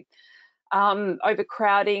extraordinary.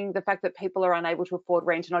 Overcrowding, the fact that people are unable to afford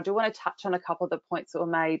rent, and I do want to touch on a couple of the points that were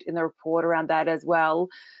made in the report around that as well.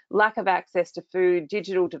 Lack of access to food,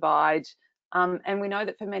 digital divide, and we know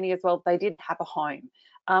that for many as well, they didn't have a home.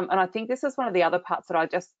 And I think this is one of the other parts that I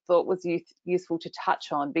just thought was useful to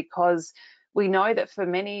touch on, because we know that for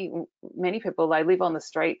many people, they live on the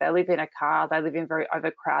street, they live in a car, they live in very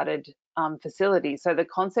overcrowded facilities. So the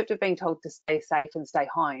concept of being told to stay safe and stay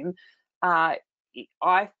home,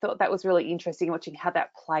 I thought that was really interesting, watching how that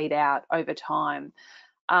played out over time,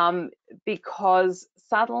 because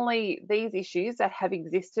suddenly these issues that have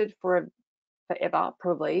existed for forever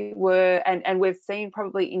probably were, and we've seen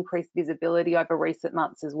probably increased visibility over recent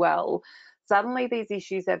months as well. Suddenly these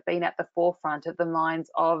issues have been at the forefront of the minds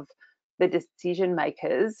of the decision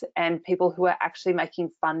makers and people who are actually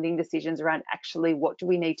making funding decisions around actually what do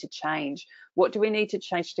we need to change? What do we need to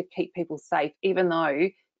change to keep people safe, even though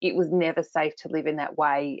it was never safe to live in that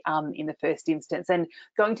way in the first instance. And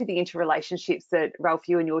going to the interrelationships that Ralph,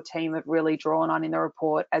 you and your team have really drawn on in the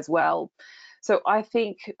report as well. So I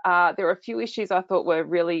think there are a few issues I thought were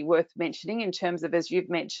really worth mentioning in terms of, as you've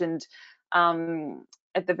mentioned,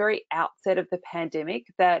 at the very outset of the pandemic,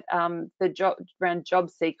 that the job around job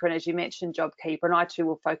seeker, and as you mentioned, job keeper, and I too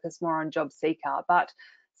will focus more on job seeker, but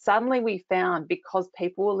suddenly we found, because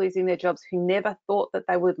people were losing their jobs who never thought that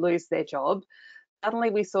they would lose their job,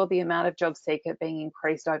 suddenly we saw the amount of job seeker being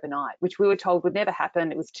increased overnight, which we were told would never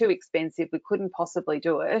happen. It was too expensive, we couldn't possibly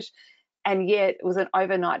do it. And yet it was an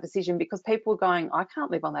overnight decision, because people were going, I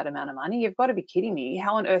can't live on that amount of money. You've got to be kidding me.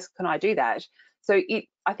 How on earth can I do that? So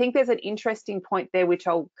I think there's an interesting point there, which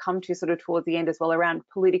I'll come to sort of towards the end as well, around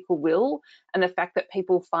political will and the fact that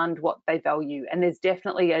people fund what they value. And there's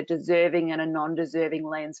definitely a deserving and a non-deserving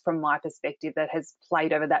lens from my perspective that has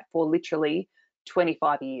played over that for literally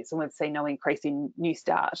 25 years, and we've seen no increase in New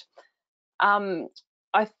Start.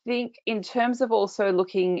 I think in terms of also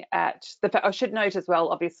looking at I should note as well,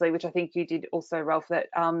 obviously, which I think you did also, Ralph, that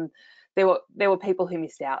there were people who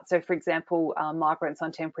missed out. So, for example, migrants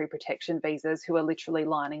on temporary protection visas who are literally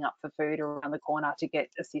lining up for food around the corner to get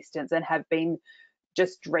assistance, and have been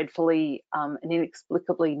just dreadfully and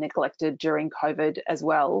inexplicably neglected during COVID as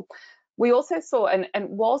well. We also saw, and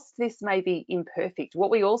whilst this may be imperfect,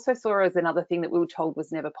 what we also saw as another thing that we were told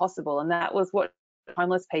was never possible, and that was what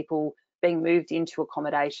homeless people being moved into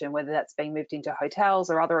accommodation, whether that's being moved into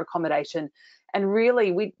hotels or other accommodation. And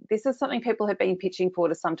really, this is something people have been pitching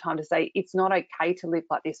for some time, to say it's not okay to live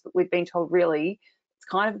like this, but we've been told really it's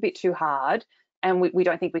kind of a bit too hard, and we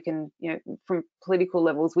don't think we can, from political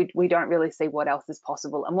levels, we don't really see what else is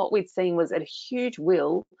possible. And what we'd seen was a huge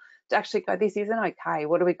will to actually go, this isn't okay,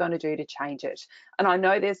 what are we going to do to change it? And I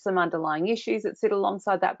know there's some underlying issues that sit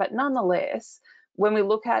alongside that, but nonetheless, when we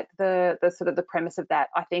look at the sort of the premise of that,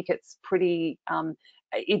 I think it's pretty,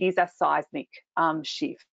 it is a seismic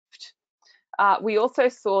shift. We also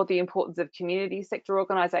saw the importance of community sector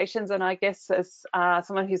organisations, and I guess as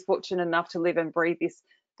someone who's fortunate enough to live and breathe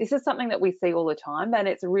this is something that we see all the time, and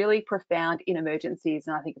it's really profound in emergencies.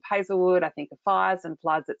 And I think of Hazelwood, I think of fires and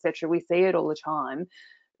floods, etc. We see it all the time.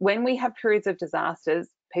 When we have periods of disasters,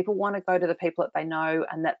 people want to go to the people that they know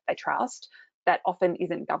and that they trust. That often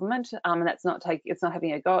isn't government, and it's not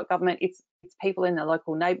having a go at government. It's people in the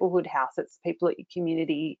local neighbourhood house. It's people at your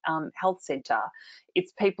community health centre.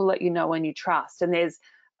 It's people that you know and you trust. And there's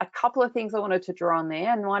a couple of things I wanted to draw on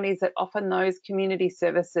there. And one is that often those community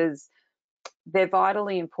services, they're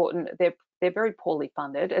vitally important. They're very poorly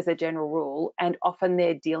funded as a general rule, and often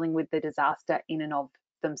they're dealing with the disaster in and of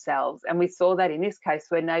themselves. And we saw that in this case,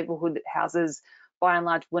 where neighbourhood houses, by and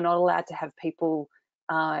large, were not allowed to have people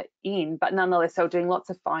in, but nonetheless they were doing lots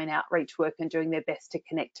of fine outreach work and doing their best to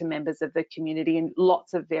connect to members of the community in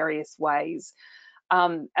lots of various ways,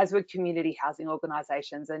 as with community housing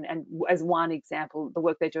organisations. And as one example, the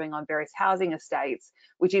work they're doing on various housing estates,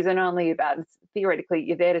 which isn't only about, theoretically,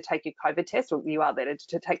 you're there to take your COVID test, or you are there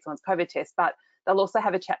to take someone's COVID test, but they'll also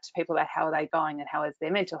have a chat to people about how are they going and how is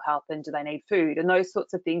their mental health and do they need food, and those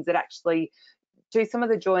sorts of things that actually do some of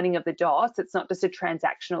the joining of the dots. It's not just a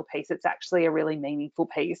transactional piece, it's actually a really meaningful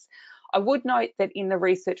piece. I would note that in the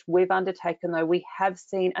research we've undertaken, though, we have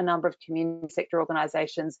seen a number of community sector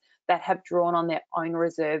organisations that have drawn on their own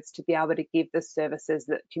reserves to be able to give the services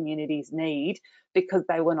that communities need because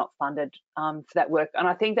they were not funded for that work. And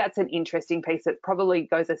I think that's an interesting piece that probably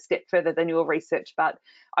goes a step further than your research, but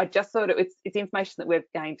I just thought it's information that we've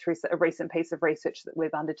gained through a recent piece of research that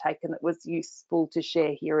we've undertaken that was useful to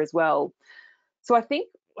share here as well. So I think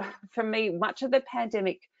for me, much of the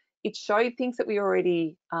pandemic, it showed things that we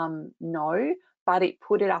already know, but it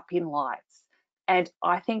put it up in lights. And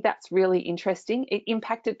I think that's really interesting. It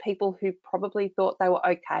impacted people who probably thought they were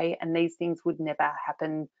okay and these things would never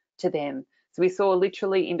happen to them. So we saw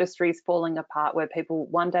literally industries falling apart where people,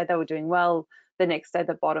 one day they were doing well, the next day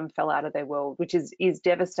the bottom fell out of their world, which is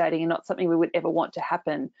devastating and not something we would ever want to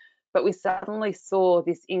happen. But we suddenly saw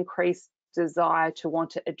this increased desire to want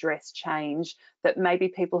to address change that maybe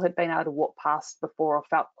people had been able to walk past before or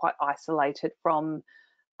felt quite isolated from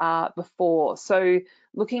before. So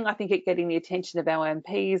looking, I think, at getting the attention of our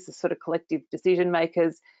MPs, the sort of collective decision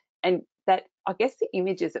makers, and that, I guess, the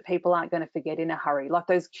images that people aren't going to forget in a hurry, like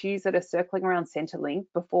those queues that are circling around Centrelink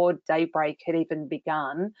before daybreak had even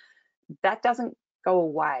begun, that doesn't go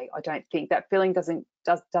away. I don't think that feeling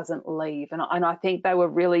doesn't leave, and I think they were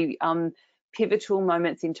really pivotal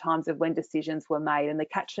moments in times of when decisions were made. And the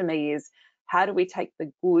catch for me is, how do we take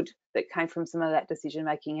the good that came from some of that decision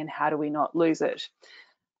making and how do we not lose it?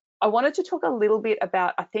 I wanted to talk a little bit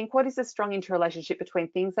about, I think, what is a strong interrelationship between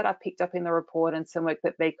things that I picked up in the report and some work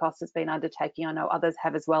that VCOSS has been undertaking. I know others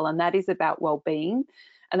have as well, and that is about wellbeing,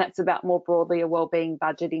 and that's about more broadly a wellbeing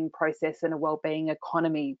budgeting process and a wellbeing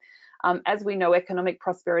economy. As we know, economic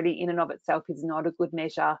prosperity in and of itself is not a good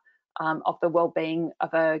measure of the well-being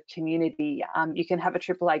of a community. You can have a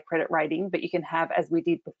AAA credit rating, but you can have, as we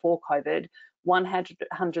did before COVID,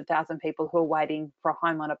 100,000 people who are waiting for a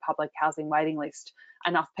home on a public housing waiting list,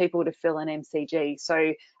 enough people to fill an MCG.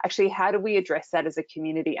 So actually, how do we address that as a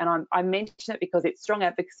community? And I mention it because it's strong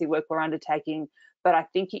advocacy work we're undertaking, but I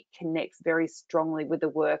think it connects very strongly with the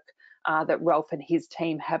work that Ralph and his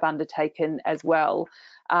team have undertaken as well.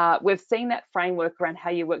 We've seen that framework around how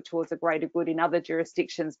you work towards a greater good in other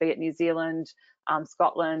jurisdictions, be it New Zealand,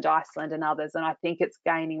 Scotland, Iceland and others, and I think it's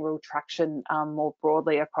gaining real traction more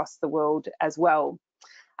broadly across the world as well.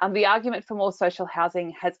 The argument for more social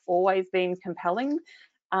housing has always been compelling,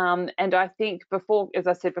 and I think before, as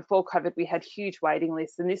I said, before COVID, we had huge waiting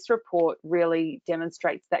lists, and this report really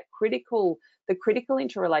demonstrates that the critical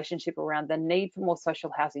interrelationship around the need for more social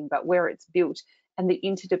housing, but where it's built, and the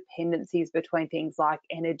interdependencies between things like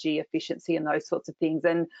energy efficiency and those sorts of things.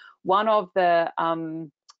 And one of the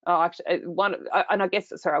and I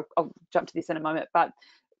guess, sorry, I'll jump to this in a moment, but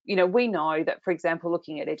you know, we know that, for example,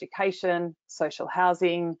 looking at education, social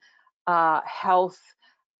housing, health,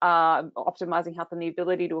 optimizing health and the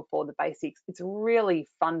ability to afford the basics, it's really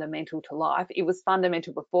fundamental to life. It was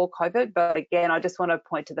fundamental before COVID, but again, I just want to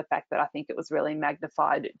point to the fact that I think it was really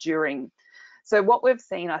magnified during. So what we've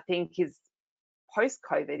seen, I think, is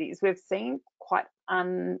post-COVID is we've seen quite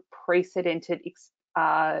unprecedented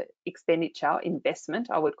expenditure, investment,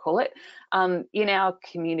 I would call it, in our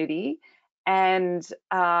community, and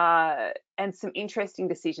some interesting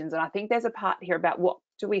decisions. And I think there's a part here about what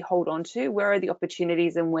do we hold on to, where are the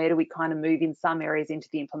opportunities, and where do we kind of move in some areas into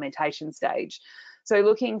the implementation stage. So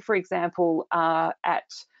looking, for example, at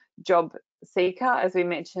job seeker, as we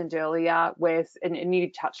mentioned earlier, and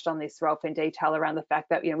you touched on this, Ralph, in detail around the fact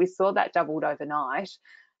that, you know, we saw that doubled overnight.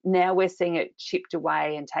 Now we're seeing it chipped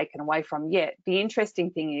away and taken away from. Yet the interesting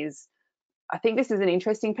thing is, I think this is an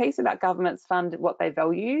interesting piece about governments fund what they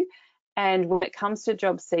value. And when it comes to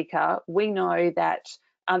job seeker, we know that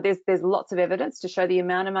there's lots of evidence to show the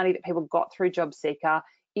amount of money that people got through job seeker,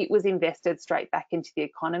 it was invested straight back into the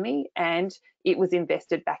economy, and it was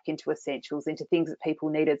invested back into essentials, into things that people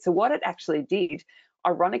needed. So what it actually did,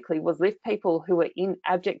 ironically, was lift people who were in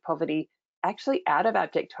abject poverty actually out of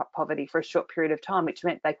abject poverty for a short period of time, which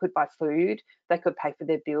meant they could buy food, they could pay for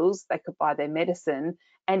their bills, they could buy their medicine,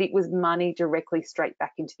 and it was money directly straight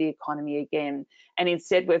back into the economy again. And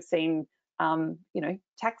instead, we've seen you know,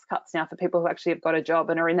 tax cuts now for people who actually have got a job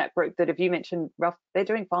and are in that group that, if you mentioned, Ralph, they're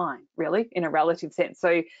doing fine, really, in a relative sense.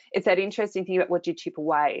 So it's that interesting thing about what you chip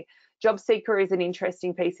away. Job seeker is an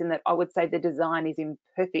interesting piece in that I would say the design is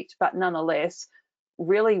imperfect, but nonetheless,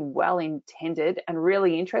 really well intended and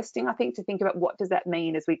really interesting, I think, to think about what does that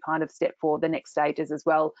mean as we kind of step forward the next stages as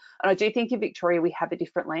well. And I do think in Victoria, we have a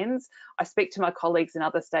different lens. I speak to my colleagues in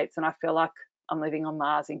other states and I feel like I'm living on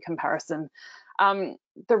Mars in comparison.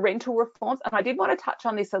 The rental reforms, and I did want to touch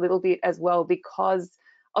on this a little bit as well, because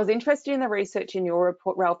I was interested in the research in your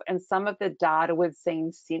report, Ralph, and some of the data we've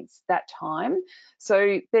seen since that time.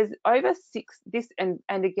 So there's over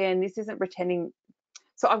and again, this isn't pretending.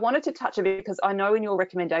 So I wanted to touch a bit because I know in your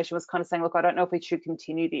recommendation was kind of saying, look, I don't know if we should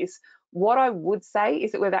continue this. What I would say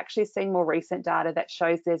is that we've actually seen more recent data that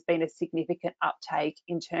shows there's been a significant uptake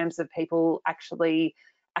in terms of people actually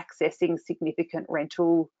accessing significant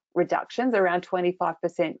rental reductions, around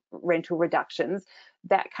 25% rental reductions.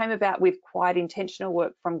 That came about with quite intentional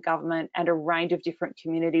work from government and a range of different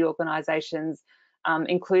community organisations,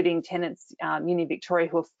 including Tenants Union Victoria,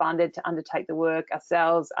 who have funded to undertake the work,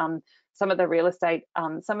 ourselves. Some of the real estate,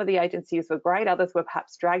 some of the agencies were great, others were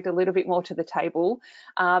perhaps dragged a little bit more to the table.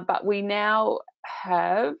 But we now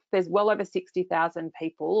have, there's well over 60,000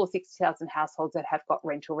 people or 60,000 households that have got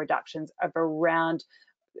rental reductions of around,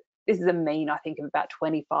 this is a mean, I think, of about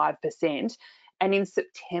 25%. And in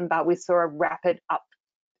September, we saw a rapid up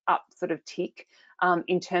sort of tick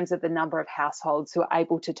in terms of the number of households who are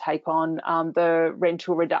able to take on the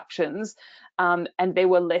rental reductions, and there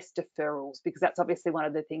were less deferrals, because that's obviously one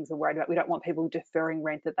of the things we're worried about. We don't want people deferring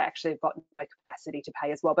rent that they actually have got no capacity to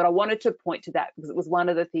pay as well. But I wanted to point to that because it was one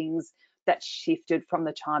of the things that shifted from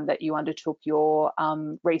the time that you undertook your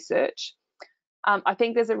research. I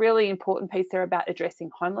think there's a really important piece there about addressing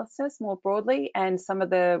homelessness more broadly, and some of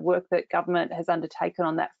the work that government has undertaken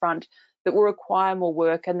on that front that will require more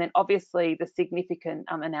work. And then obviously the significant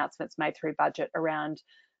announcements made through budget around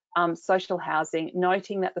social housing,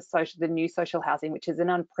 noting that the new social housing, which is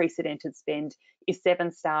an unprecedented spend, is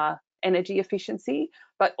 7-star energy efficiency,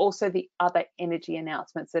 but also the other energy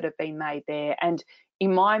announcements that have been made there. And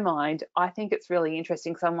in my mind, I think it's really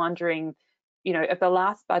interesting. So I'm wondering, you know, of the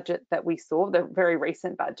last budget that we saw, the very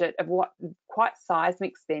recent budget, of what quite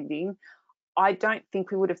seismic spending, I don't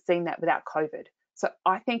think we would have seen that without COVID. So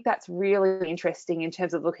I think that's really interesting in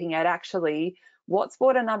terms of looking at actually what's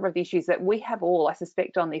brought a number of issues that we have all, I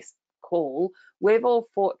suspect, on this call, we've all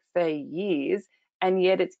fought for years, and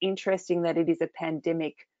yet it's interesting that it is a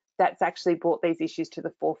pandemic that's actually brought these issues to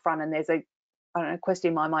the forefront. And there's a, I don't know, question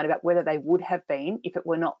in my mind about whether they would have been if it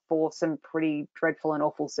were not for some pretty dreadful and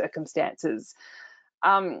awful circumstances.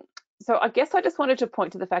 So I guess I just wanted to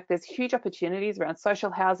point to the fact there's huge opportunities around social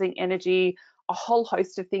housing, energy, a whole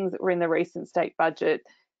host of things that were in the recent state budget.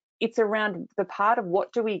 It's around the part of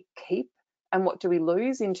what do we keep and what do we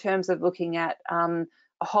lose in terms of looking at a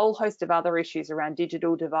whole host of other issues around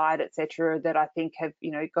digital divide, etc., that I think have, you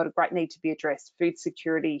know, got a great need to be addressed. Food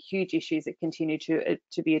security, huge issues that continue to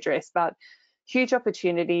be addressed, but huge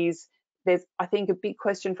opportunities. There's, I think, a big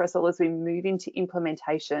question for us all as we move into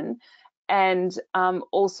implementation, and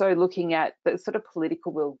also looking at the sort of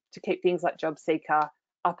political will to keep things like job seeker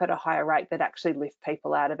up at a higher rate that actually lift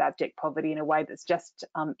people out of abject poverty in a way that's just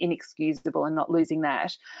inexcusable, and not losing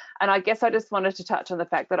that. And I guess I just wanted to touch on the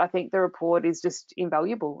fact that I think the report is just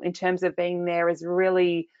invaluable in terms of being there as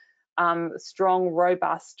really strong,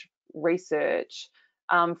 robust research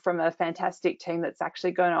from a fantastic team that's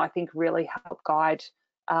actually going to, I think, really help guide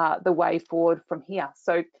the way forward from here.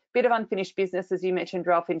 So bit of unfinished business, as you mentioned,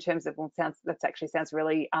 Ralph, in terms of, well, sounds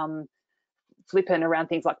really flippant around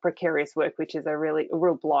things like precarious work, which is a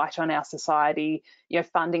real blight on our society, you know,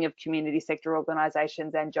 funding of community sector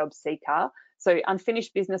organisations and job seeker. So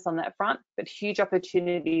unfinished business on that front, but huge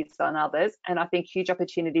opportunities on others. And I think huge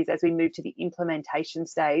opportunities as we move to the implementation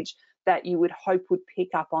stage that you would hope would pick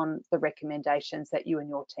up on the recommendations that you and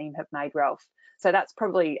your team have made, Ralph. So that's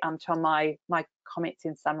probably, Tom, my comments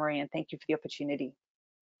in summary, and thank you for the opportunity.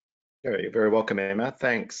 You're very welcome, Emma.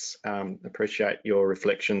 Thanks. Appreciate your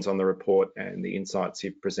reflections on the report and the insights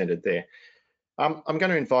you've presented there. I'm going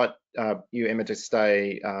to invite you, Emma, to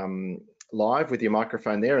stay live with your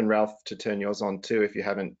microphone there, and Ralph to turn yours on too if you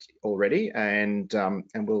haven't already, and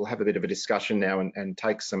we'll have a bit of a discussion now and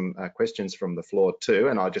take some questions from the floor too.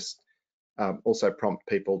 And I'll just also prompt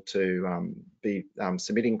people to be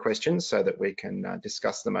submitting questions so that we can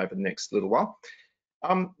discuss them over the next little while.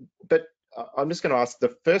 But I'm just going to ask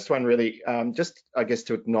the first one really, just I guess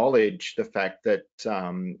to acknowledge the fact that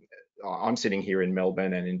I'm sitting here in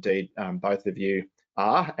Melbourne, and indeed both of you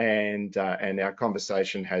are, and our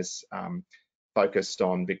conversation has focused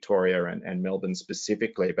on Victoria and Melbourne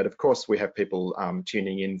specifically. But of course we have people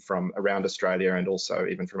tuning in from around Australia and also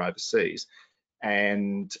even from overseas.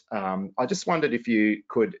 And I just wondered if you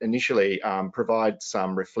could initially provide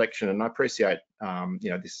some reflection, and I appreciate,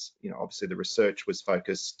 this, obviously the research was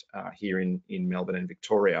focused here in Melbourne and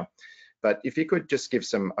Victoria, but if you could just give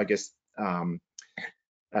some, I guess,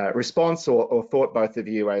 response or thought, both of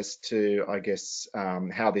you, as to, I guess,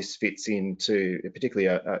 how this fits into particularly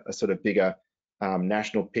a sort of bigger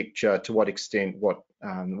national picture, to what extent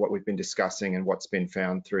what we've been discussing and what's been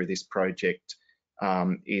found through this project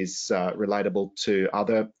is relatable to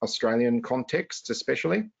other Australian contexts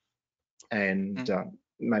especially. And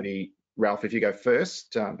maybe Ralph, if you go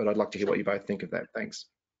first, but I'd like to hear what you both think of that. Thanks.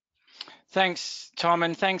 Thanks, Tom,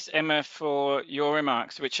 and thanks, Emma, for your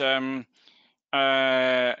remarks, which I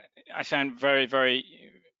found very, very,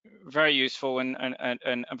 very useful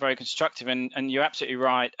and very constructive. And you're absolutely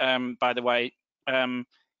right, by the way,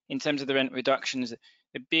 in terms of the rent reductions,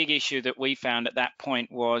 the big issue that we found at that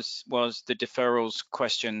point was the deferrals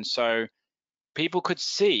question. So people could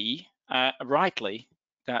see, rightly,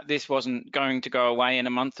 that this wasn't going to go away in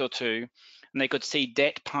a month or two, and they could see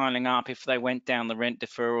debt piling up if they went down the rent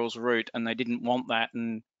deferrals route, and they didn't want that,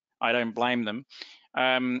 and I don't blame them.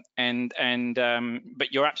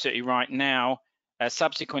 But you're absolutely right. Now,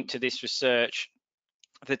 subsequent to this research,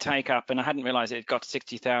 the take up, and I hadn't realized it got to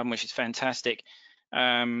 60,000, which is fantastic,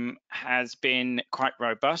 has been quite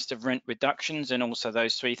robust of rent reductions and also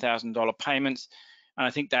those $3,000 payments. And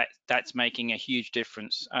I think that's making a huge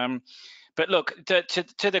difference. But look,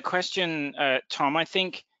 to the question, Tom, I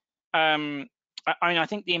think I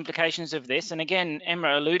think the implications of this, and again,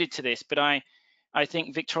 Emma alluded to this, but I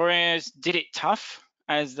think Victoria's did it tough,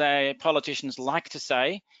 as the politicians like to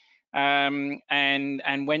say,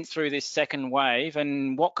 and went through this second wave.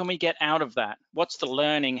 And what can we get out of that? What's the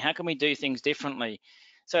learning? How can we do things differently?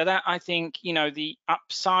 So that, I think, you know, the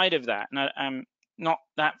upside of that, and I'm not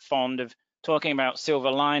that fond of talking about silver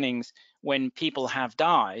linings when people have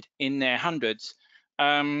died in their hundreds.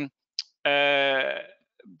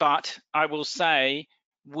 But I will say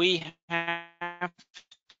we have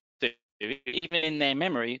to, even in their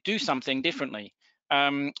memory, do something differently,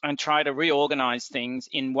 and try to reorganize things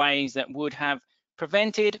in ways that would have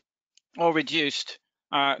prevented or reduced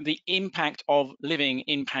the impact of living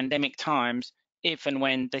in pandemic times if and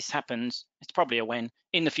when this happens. It's probably a when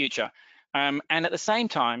in the future. And at the same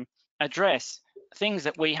time, address things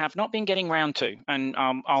that we have not been getting round to. And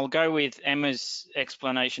I'll go with Emma's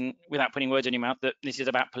explanation without putting words in your mouth, that this is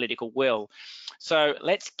about political will. So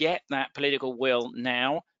let's get that political will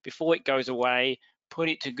now before it goes away, put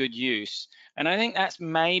it to good use. And I think that's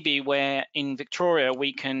maybe where in Victoria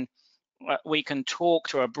we can talk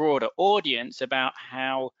to a broader audience about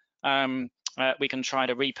how we can try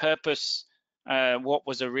to repurpose what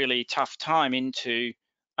was a really tough time into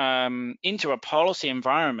a policy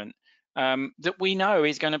environment that we know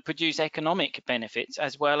is going to produce economic benefits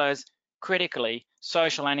as well as critically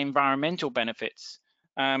social and environmental benefits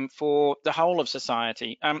for the whole of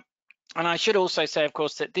society. And I should also say, of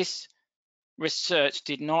course, that this research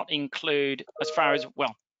did not include, as far as,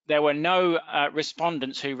 well, there were no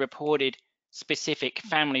respondents who reported specific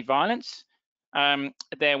family violence.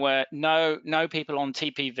 There were no people on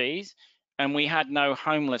TPVs, and we had no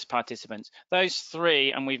homeless participants. Those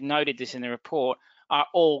three, and we've noted this in the report, are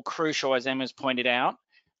all crucial, as Emma's pointed out,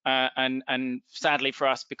 and sadly for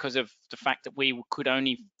us, because of the fact that we could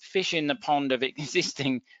only fish in the pond of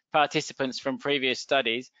existing participants from previous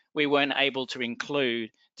studies, we weren't able to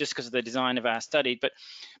include just because of the design of our study.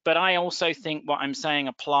 But I also think what I'm saying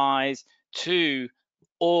applies to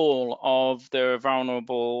all of the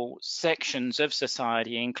vulnerable sections of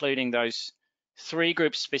society, including those three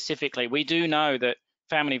groups specifically. We do know that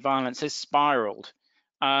family violence has spiraled.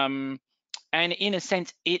 And in a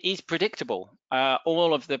sense, it is predictable.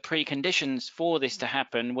 All of the preconditions for this to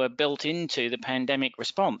happen were built into the pandemic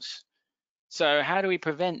response. So how do we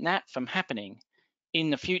prevent that from happening in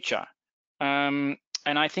the future?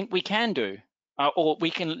 And I think we can do, or we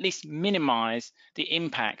can at least minimize the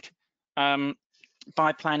impact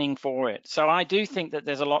by planning for it. So I do think that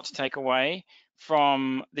there's a lot to take away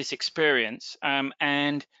from this experience.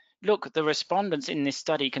 And look, the respondents in this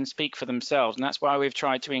study can speak for themselves, and that's why we've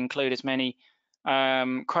tried to include as many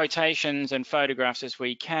quotations and photographs as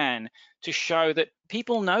we can to show that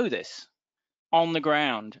people know this on the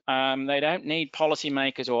ground. They don't need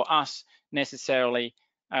policymakers or us necessarily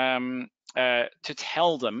to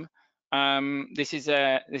tell them. This is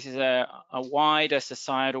a wider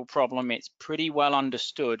societal problem. It's pretty well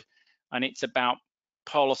understood, and it's about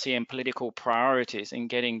policy and political priorities and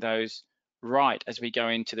getting those right as we go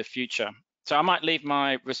into the future. So I might leave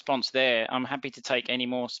my response there. I'm happy to take any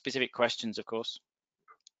more specific questions, of course.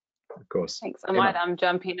 Of course. Thanks. I might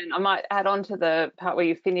jump in, and I might add on to the part where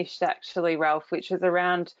you finished actually, Ralph, which is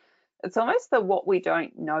around, it's almost the what we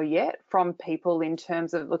don't know yet from people in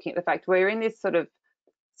terms of looking at the fact we're in this sort of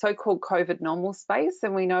so-called COVID normal space,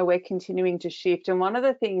 and we know we're continuing to shift. And one of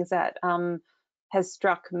the things that has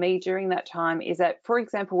struck me during that time is that, for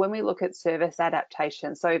example, when we look at service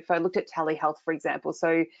adaptation, so if I looked at telehealth, for example,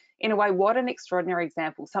 so in a way, what an extraordinary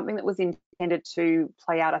example, something that was intended to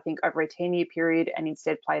play out, I think, over a 10-year period and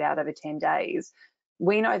instead played out over 10 days.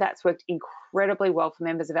 We know that's worked incredibly well for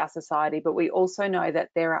members of our society, but we also know that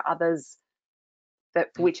there are others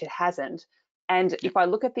that for which it hasn't. And if I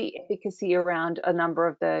look at the efficacy around a number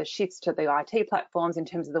of the shifts to the IT platforms in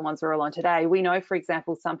terms of the ones we're all on today, we know, for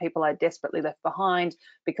example, some people are desperately left behind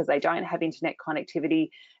because they don't have internet connectivity,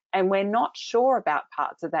 and we're not sure about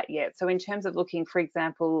parts of that yet. So in terms of looking, for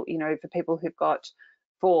example, you know, for people who've got,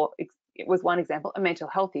 it was one example, a mental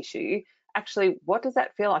health issue, actually, what does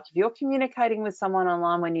that feel like? If you're communicating with someone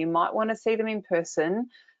online when you might want to see them in person,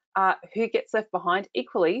 who gets left behind?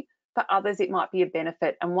 Equally, for others, it might be a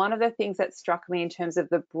benefit. And one of the things that struck me in terms of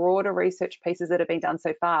the broader research pieces that have been done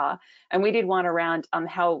so far, and we did one around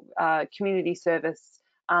how community service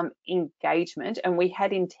engagement, and we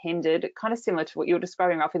had intended, kind of similar to what you were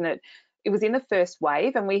describing, Ralph, in that it was in the first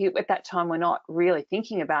wave, and we at that time were not really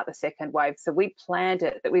thinking about the second wave. So we planned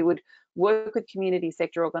it that we would work with community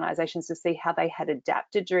sector organisations to see how they had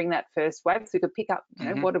adapted during that first wave, so we could pick up, you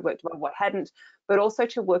know, what had worked well, what hadn't, but also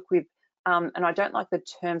to work with and I don't like the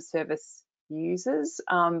term service users,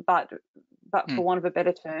 but for want of a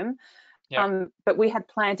better term, but we had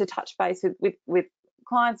planned to touch base with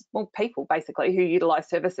clients, well, people basically who utilise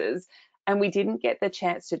services, and we didn't get the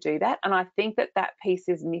chance to do that. And I think that that piece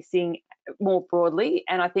is missing more broadly,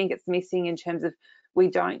 and I think it's missing in terms of we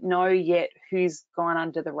don't know yet who's gone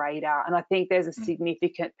under the radar, and I think there's a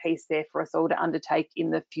significant piece there for us all to undertake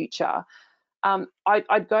in the future.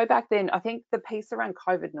 I'd go back then. I think the piece around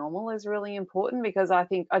COVID normal is really important, because I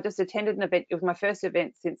think I just attended an event. It was my first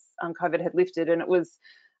event since COVID had lifted, and it was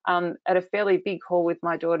at a fairly big hall with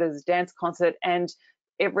my daughter's dance concert, and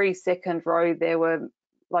every second row there were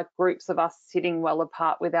like groups of us sitting well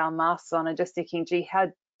apart with our masks on and just thinking, gee,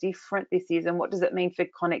 how different this is, and what does it mean for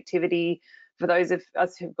connectivity for those of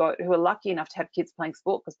us who are lucky enough to have kids playing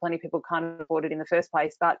sport, because plenty of people can't afford it in the first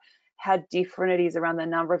place, but how different it is around the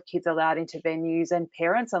number of kids allowed into venues and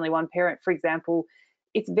parents, only one parent, for example.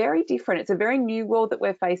 It's very different. It's a very new world that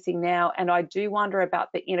we're facing now, and I do wonder about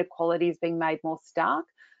the inequalities being made more stark.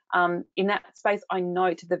 In that space, I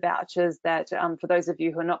note the vouchers that, for those of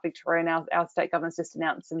you who are not Victorian, our state government's just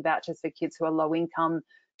announced some vouchers for kids who are low income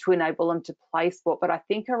to enable them to play sport. But I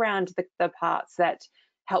think around the parts that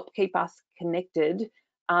help keep us connected,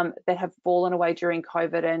 that have fallen away during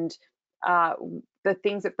COVID, and the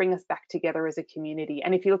things that bring us back together as a community.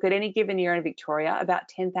 And if you look at any given year in Victoria, about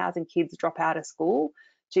 10,000 kids drop out of school.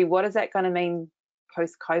 Gee, what is that going to mean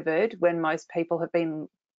post-COVID when most people have been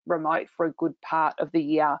remote for a good part of the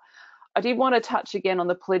year? I did want to touch again on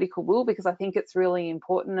the political will, because I think it's really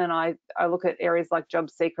important, and I look at areas like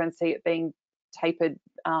job seeker and see it being tapered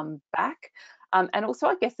back. And also,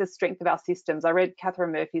 I guess, the strength of our systems. I read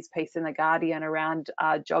Catherine Murphy's piece in The Guardian around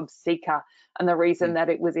job seeker, and the reason that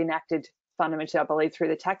it was enacted fundamentally, I believe, through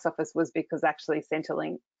the tax office was because actually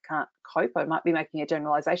Centrelink can't cope. I might be making a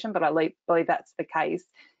generalisation, but I believe that's the case.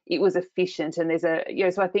 It was efficient, and there's a, you know,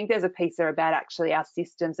 so I think there's a piece there about actually our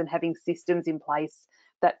systems and having systems in place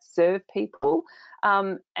that serve people,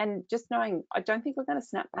 and just knowing, I don't think we're going to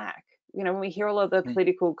snap back. You know, when we hear all of the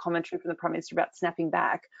political commentary from the Prime Minister about snapping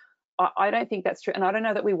back, I don't think that's true, and I don't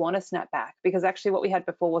know that we want to snap back, because actually what we had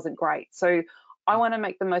before wasn't great. So I want to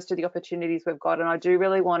make the most of the opportunities we've got, and I do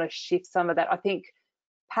really want to shift some of that. I think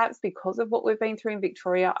perhaps because of what we've been through in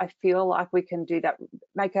Victoria, I feel like we can do that,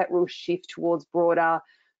 make that real shift towards broader,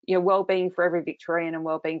 you know, well-being for every Victorian and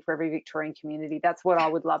well-being for every Victorian community. That's what I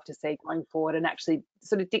would love to see going forward, and actually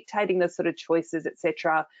sort of dictating the sort of choices,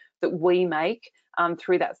 etc., that we make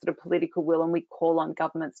through that sort of political will, and we call on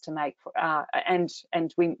governments to make, and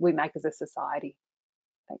we make as a society.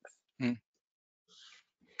 Thanks.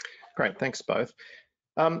 Great, thanks both.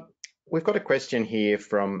 We've got a question here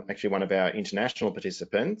from actually one of our international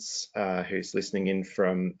participants who's listening in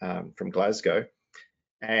from Glasgow,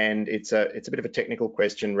 and it's a bit of a technical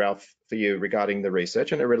question, Ralph, for you regarding the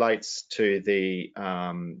research, and it relates to the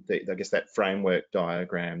I guess that framework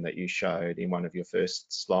diagram that you showed in one of your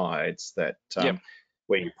first slides, that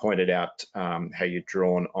where you pointed out how you'd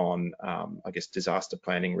drawn on I guess disaster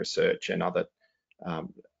planning research and other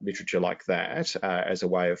literature like that as a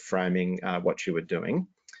way of framing what you were doing.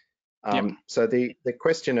 So the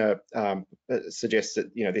questioner suggests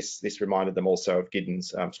that, you know, this reminded them also of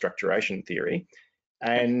Giddens' structuration theory,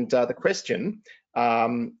 and the question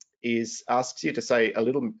asks you to say a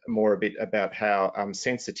little more about how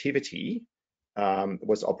sensitivity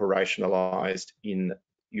was operationalized in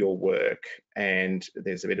your work. And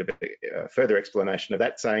there's a bit of a further explanation of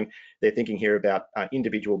that, saying they're thinking here about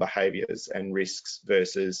individual behaviours and risks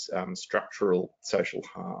versus structural social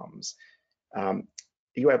harms. Are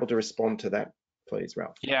you able to respond to that, please,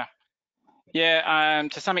 Ralph? Yeah,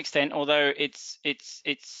 to some extent, although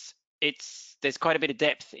there's quite a bit of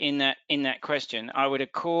depth in that question. I would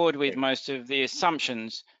accord with most of the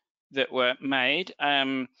assumptions that were made,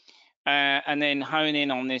 and then hone in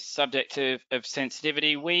on this subject of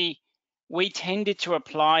sensitivity. We tended to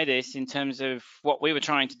apply this in terms of what we were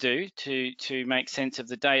trying to do to make sense of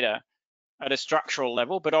the data at a structural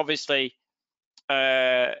level, but obviously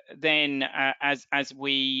then as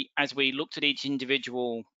we looked at each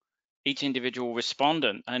individual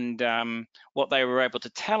respondent and what they were able to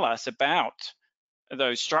tell us about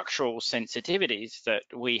those structural sensitivities that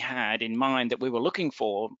we had in mind that we were looking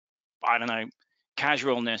for, I don't know,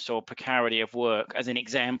 casualness or precarity of work as an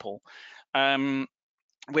example,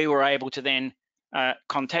 we were able to then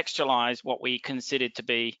contextualize what we considered to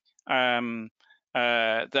be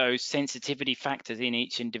those sensitivity factors in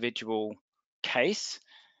each individual case,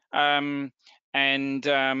 and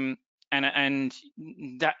that,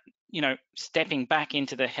 you know, stepping back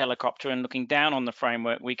into the helicopter and looking down on the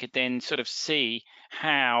framework, we could then sort of see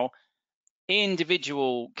how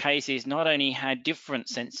individual cases not only had different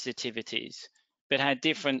sensitivities, but had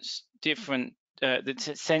the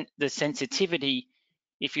sensitivity,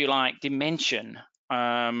 if you like, dimension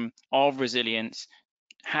of resilience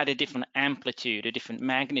had a different amplitude, a different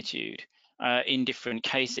magnitude in different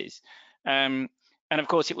cases. And of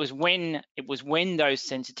course, it was when those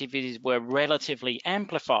sensitivities were relatively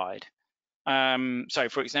amplified. So,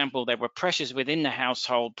 for example, there were pressures within the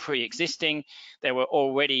household pre-existing. There were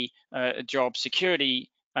already job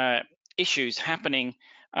security issues happening,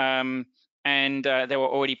 and there were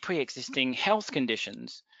already pre-existing health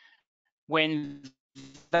conditions. When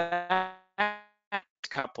that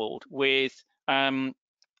coupled with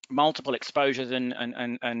multiple exposures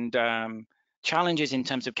and challenges in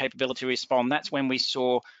terms of capability to respond, that's when we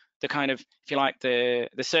saw the kind of, if you like, the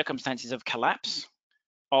circumstances of collapse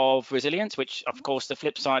of resilience, which of course the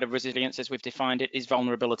flip side of resilience as we've defined it is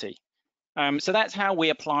vulnerability. So that's how we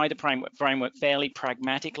apply the framework fairly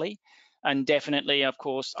pragmatically, and definitely, of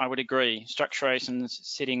course, I would agree, structuration's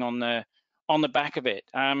sitting on the back of it.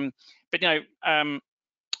 But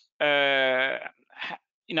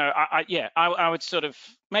I would sort of,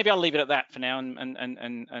 maybe I'll leave it at that for now,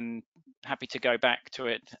 and happy to go back to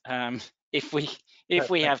it if we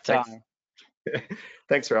have time.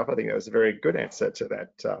 Thanks, Ralph. I think that was a very good answer to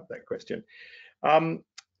that question.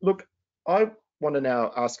 Look, I want to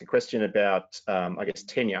now ask a question about, I guess,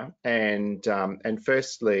 tenure, and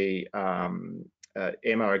firstly,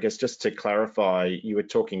 Emma, I guess just to clarify, you were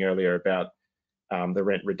talking earlier about the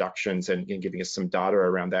rent reductions and giving us some data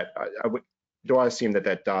around that. Do I assume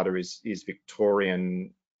that data is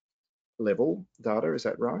Victorian level data? Is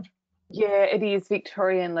that right? Yeah, it is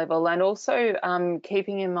Victorian level, and also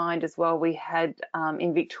keeping in mind as well, we had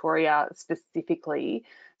in Victoria specifically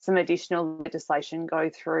some additional legislation go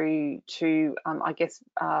through to, I guess,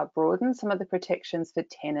 broaden some of the protections for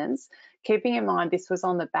tenants. Keeping in mind this was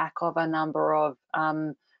on the back of a number of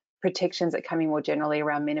protections that come in more generally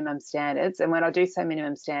around minimum standards. And when I do say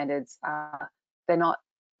minimum standards, they're not,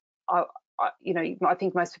 I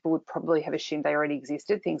think most people would probably have assumed they already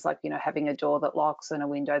existed. Things like, having a door that locks and a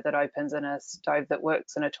window that opens and a stove that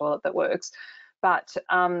works and a toilet that works. But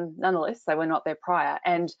nonetheless, they were not there prior.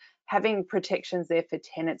 And having protections there for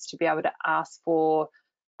tenants to be able to ask for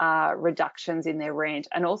reductions in their rent,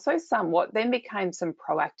 and also what then became some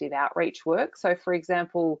proactive outreach work. So, for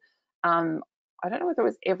example, I don't know whether it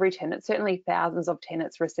was every tenant, certainly thousands of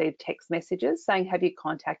tenants received text messages saying, have you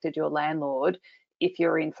contacted your landlord if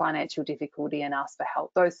you're in financial difficulty and ask for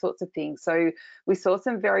help, those sorts of things. So we saw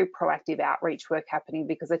some very proactive outreach work happening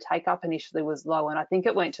because the take up initially was low. And I think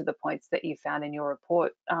it went to the points that you found in your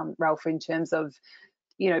report, Ralph, in terms of,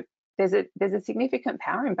 there's a significant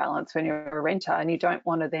power imbalance when you're a renter and you don't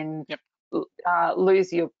want to then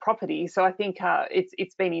lose your property. So I think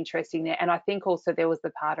it's been interesting there. And I think also there was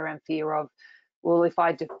the part around fear of, well, if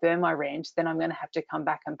I defer my rent, then I'm going to have to come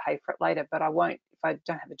back and pay for it later, but I won't. If I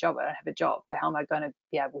don't have a job, I don't have a job. How am I going to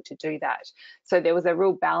be able to do that? So there was a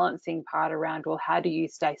real balancing part around, well, how do you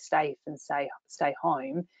stay safe and stay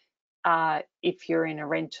home if you're in a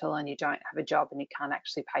rental and you don't have a job and you can't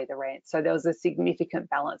actually pay the rent? So there was a significant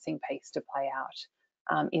balancing piece to play out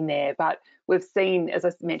in there. But we've seen, as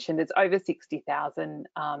I mentioned, it's over 60,000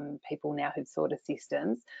 people now who've sought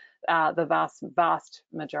assistance. The vast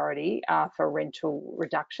majority are for rental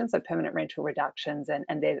reductions, so permanent rental reductions, and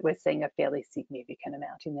we're seeing a fairly significant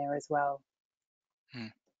amount in there as well.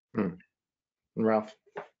 Ralph,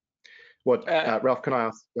 Ralph, can I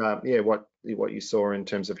ask, what you saw in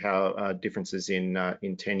terms of how differences in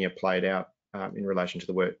tenure played out in relation to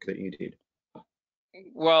the work that you did?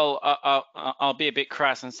 Well, I'll be a bit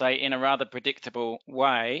crass and say in a rather predictable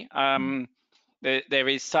way, there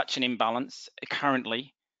is such an imbalance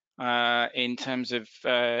currently in terms of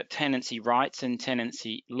tenancy rights and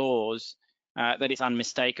tenancy laws that it's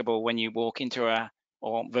unmistakable when you walk into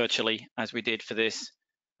or virtually, as we did for this,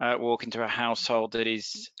 walk into a household that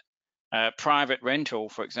is private rental,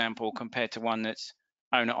 for example, compared to one that's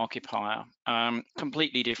owner-occupier.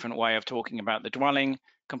 Completely different way of talking about the dwelling,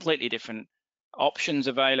 completely different options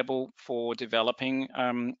available for developing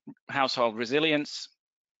household resilience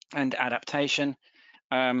and adaptation.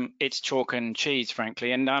 It's chalk and cheese,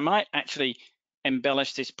 frankly. And I might actually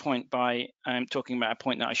embellish this point by talking about a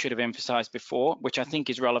point that I should have emphasized before, which I think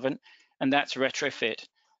is relevant, and that's retrofit.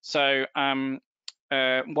 So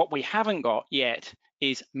what we haven't got yet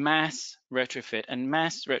is mass retrofit, and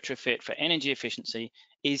mass retrofit for energy efficiency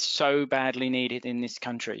is so badly needed in this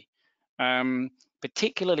country,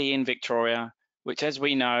 particularly in Victoria, which, as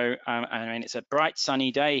we know, I mean, it's a bright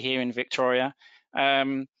sunny day here in Victoria,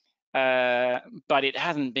 but it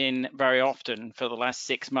hasn't been very often for the last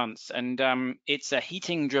 6 months, and it's a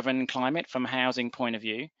heating-driven climate from a housing point of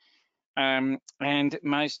view, and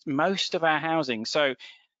most of our housing. So,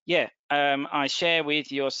 yeah, I share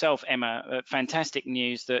with yourself, Emma, fantastic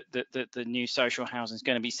news that the new social housing is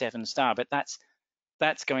going to be 7-star, but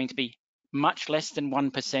that's going to be much less than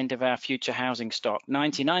 1% of our future housing stock.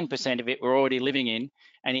 99% of it we're already living in,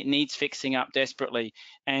 and it needs fixing up desperately.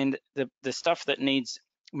 And the stuff that needs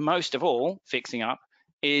most of all fixing up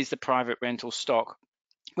is the private rental stock,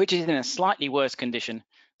 which is in a slightly worse condition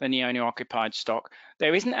than the owner-occupied stock.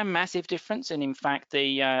 There isn't a massive difference, and in fact,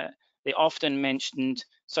 the often mentioned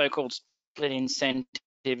so-called split incentive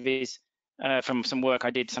is from some work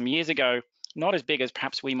I did some years ago, not as big as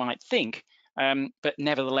perhaps we might think, but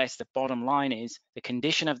nevertheless, the bottom line is the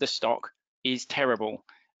condition of the stock is terrible,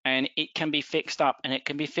 and it can be fixed up, and it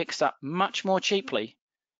can be fixed up much more cheaply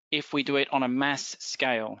if we do it on a mass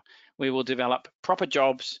scale. We will develop proper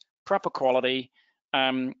jobs, proper quality,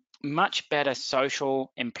 much better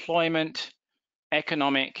social employment,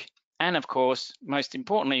 economic, and of course, most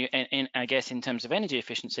importantly, I guess in terms of energy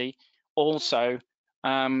efficiency, also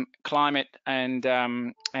climate and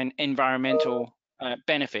environmental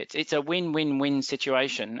benefits. It's a win-win-win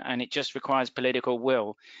situation, and it just requires political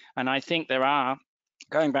will. And I think there are,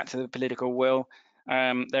 going back to the political will,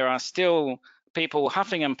 there are still people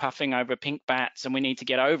huffing and puffing over pink bats, and we need to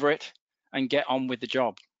get over it and get on with the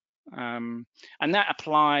job. And that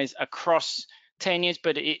applies across tenures,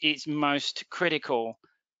 but it's most critical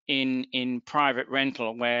in private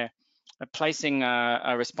rental, where placing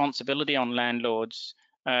a responsibility on landlords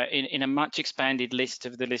in a much expanded list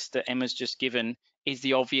of the list that Emma's just given is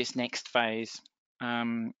the obvious next phase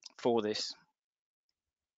for this.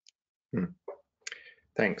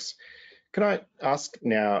 Thanks. Can I ask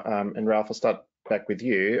now, and Ralph, I'll start back with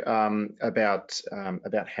you, about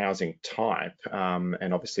housing type,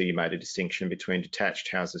 and obviously you made a distinction between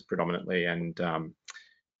detached houses predominantly and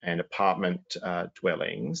apartment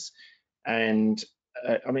dwellings, and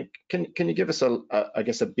I mean, can you give us I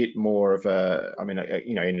guess a bit more of a, I mean,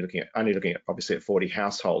 you know, only looking at obviously at 40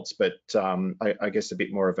 households, but I guess a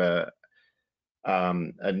bit more of a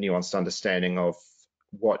nuanced understanding of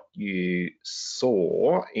what you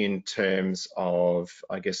saw in terms of,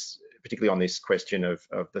 I guess, particularly on this question of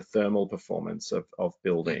the thermal performance of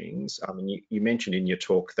buildings. I mean, you mentioned in your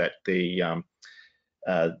talk that the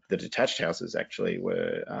detached houses actually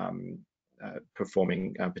were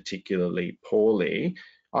performing particularly poorly.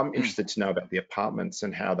 I'm interested to know about the apartments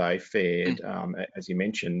and how they fared. As you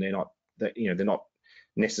mentioned, they're not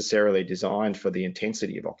necessarily designed for the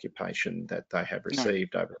intensity of occupation that they have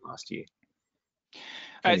received over the last year.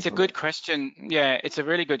 It's a good question. Yeah, it's a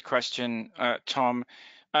really good question, Tom.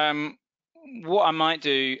 What I might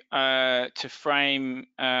do to frame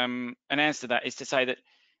an answer to that is to say that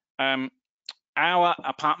our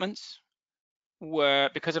apartments were,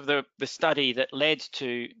 because of the study that led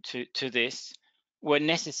to this, were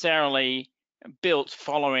necessarily built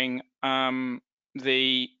following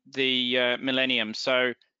the millennium.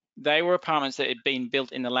 So they were apartments that had been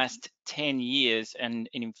built in the last 10 years, and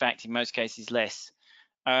in fact, in most cases, less.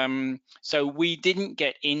 So we didn't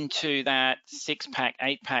get into that 6-pack,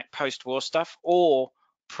 8-pack post-war stuff or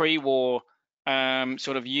pre-war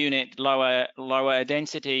sort of unit, lower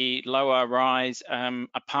density, lower rise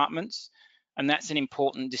apartments. And that's an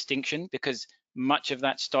important distinction, because much of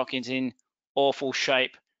that stock is in awful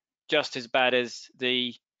shape, just as bad as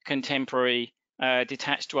the contemporary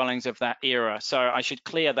detached dwellings of that era. So I should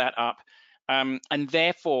clear that up. And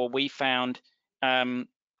therefore, we found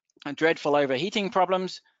dreadful overheating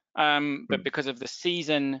problems, but because of the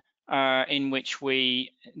season in which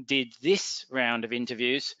we did this round of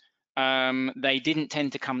interviews, they didn't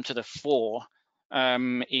tend to come to the fore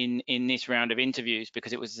in this round of interviews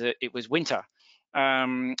because it was winter.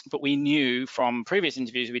 But we knew from previous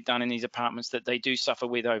interviews we'd done in these apartments that they do suffer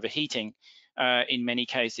with overheating in many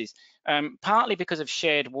cases, partly because of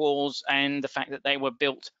shared walls and the fact that they were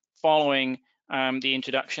built following the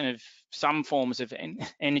introduction of some forms of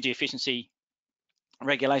energy efficiency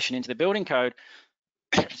regulation into the building code.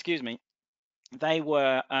 Excuse me. They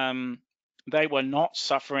were not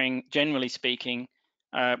suffering, generally speaking,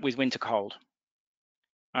 with winter cold.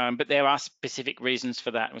 But there are specific reasons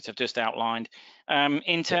for that, which I've just outlined.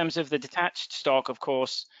 In terms of the detached stock, of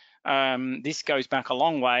course, this goes back a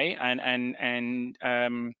long way, and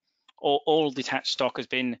all detached stock has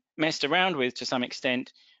been messed around with to some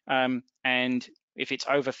extent. And if it's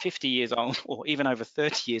over 50 years old or even over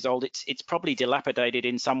 30 years old, it's probably dilapidated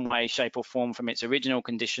in some way, shape or form from its original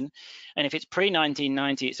condition. And if it's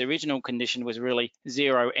pre-1990, its original condition was really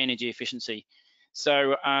zero energy efficiency.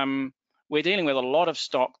 So we're dealing with a lot of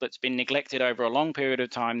stock that's been neglected over a long period of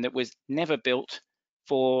time that was never built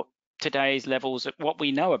for today's levels of what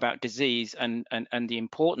we know about disease and the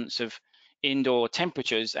importance of indoor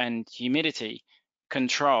temperatures and humidity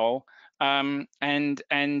control, and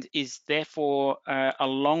is therefore a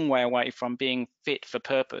long way away from being fit for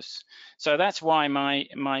purpose. So that's why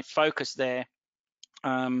my focus there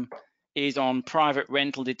is on private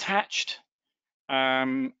rental detached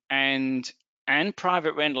and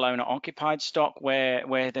private rental owner occupied stock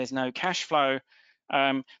where there's no cash flow.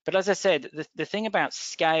 But as I said, the thing about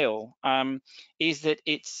scale is that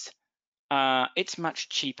it's much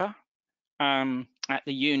cheaper at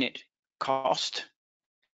the unit cost,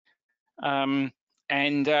 and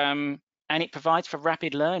it provides for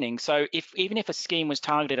rapid learning. So even if a scheme was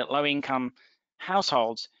targeted at low-income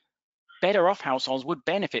households, better off households would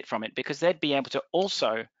benefit from it because they'd be able to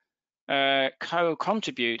also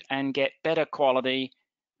co-contribute and get better quality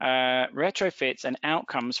retrofits and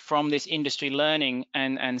outcomes from this industry learning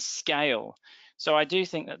and scale. So I do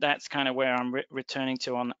think that that's kind of where I'm returning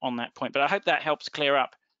to on that point. But I hope that helps clear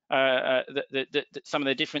up some of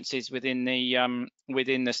the differences within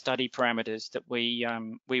the study parameters that we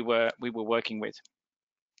were working with.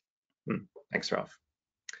 Thanks, Ralph.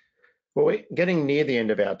 Well, we're getting near the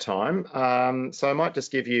end of our time, so I might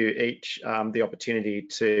just give you each the opportunity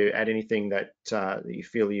to add anything that you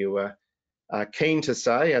feel you were keen to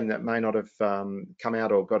say and that may not have come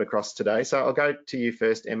out or got across today. So I'll go to you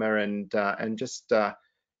first, Emma, and just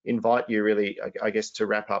invite you really, I guess, to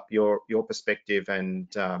wrap up your perspective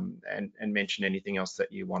and mention anything else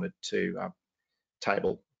that you wanted to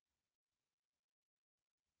table.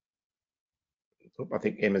 I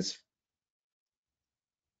think Emma's.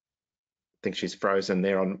 I think she's frozen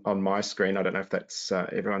there on my screen. I don't know if that's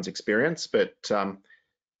everyone's experience, but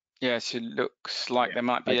yes, it looks like there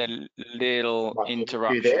might be a little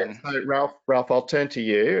interruption. So Ralph, I'll turn to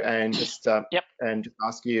you and just and just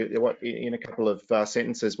ask you what, in a couple of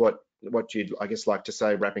sentences, what you'd, I guess, like to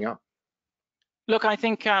say wrapping up. Look, I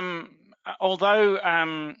think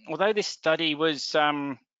although this study was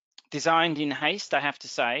designed in haste, I have to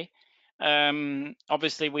say.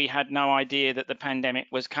 Obviously, we had no idea that the pandemic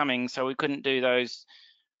was coming, so we couldn't do those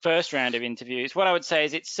first round of interviews. What I would say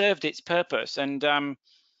is it served its purpose, and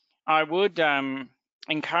I would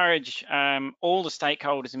encourage all the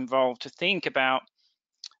stakeholders involved to think about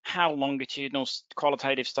how longitudinal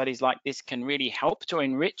qualitative studies like this can really help to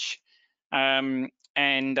enrich our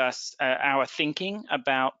thinking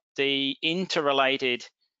about the interrelated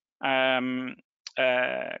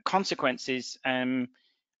consequences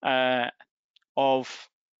of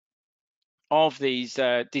these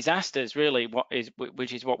disasters, really,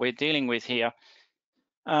 which is what we're dealing with here,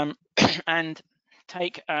 and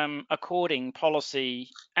take according policy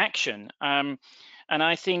action. And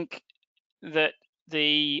I think that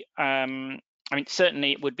I mean,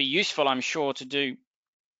 certainly it would be useful, I'm sure, to do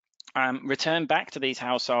return back to these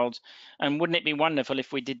households. And wouldn't it be wonderful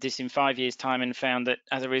if we did this in 5 years' time and found that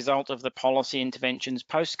as a result of the policy interventions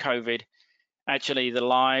post-COVID, actually the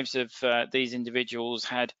lives of these individuals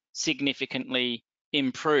had significantly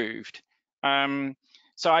improved.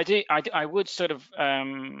 So I would sort of,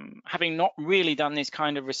 having not really done this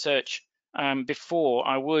kind of research before,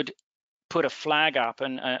 I would put a flag up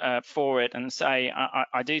and for it and say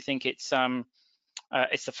I do think it's the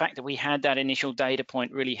fact that we had that initial data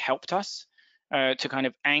point really helped us to kind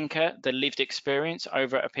of anchor the lived experience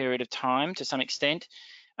over a period of time to some extent.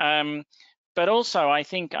 but also I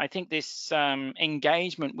think this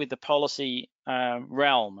engagement with the policy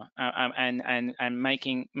realm and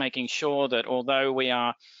making sure that although we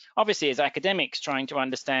are obviously as academics trying to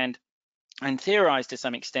understand and theorize to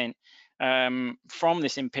some extent from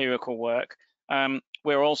this empirical work,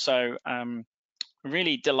 we're also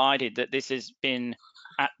really delighted that this has been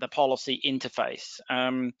at the policy interface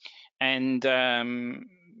and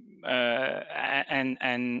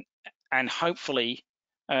hopefully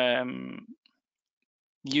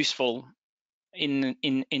useful in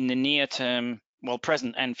the near term, well,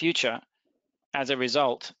 present and future as a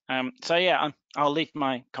result. So yeah, I'll leave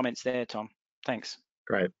my comments there, Tom. Thanks.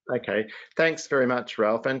 Great. Okay. Thanks very much,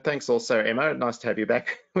 Ralph. And thanks also, Emma. Nice to have you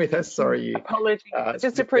back with us. Sorry you... Apologies.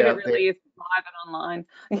 Just to prove it really is live and online.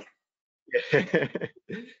 Yeah.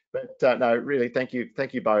 But no, really, thank you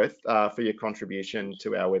both for your contribution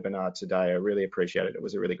to our webinar today. I really appreciate it. It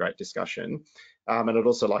was a really great discussion. And I'd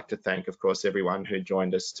also like to thank, of course, everyone who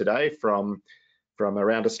joined us today from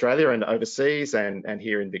around Australia and overseas and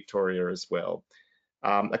here in Victoria as well.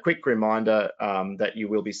 A quick reminder that you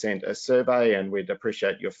will be sent a survey and we'd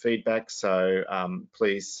appreciate your feedback. So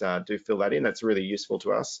please do fill that in. That's really useful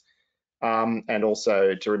to us. And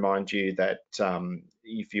also to remind you that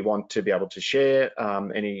if you want to be able to share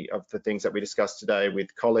any of the things that we discussed today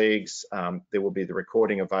with colleagues, there will be the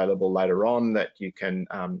recording available later on that you can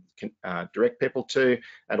direct people to.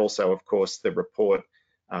 And also, of course, the report,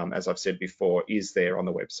 as I've said before, is there on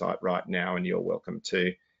the website right now, and you're welcome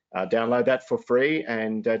to download that for free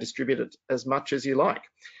and distribute it as much as you like.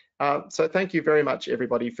 So thank you very much,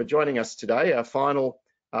 everybody, for joining us today, our final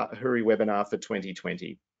AHURI webinar for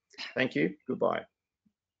 2020. Thank you. Goodbye.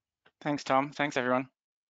 Thanks, Tom. Thanks, everyone.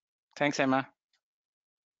 Thanks, Emma.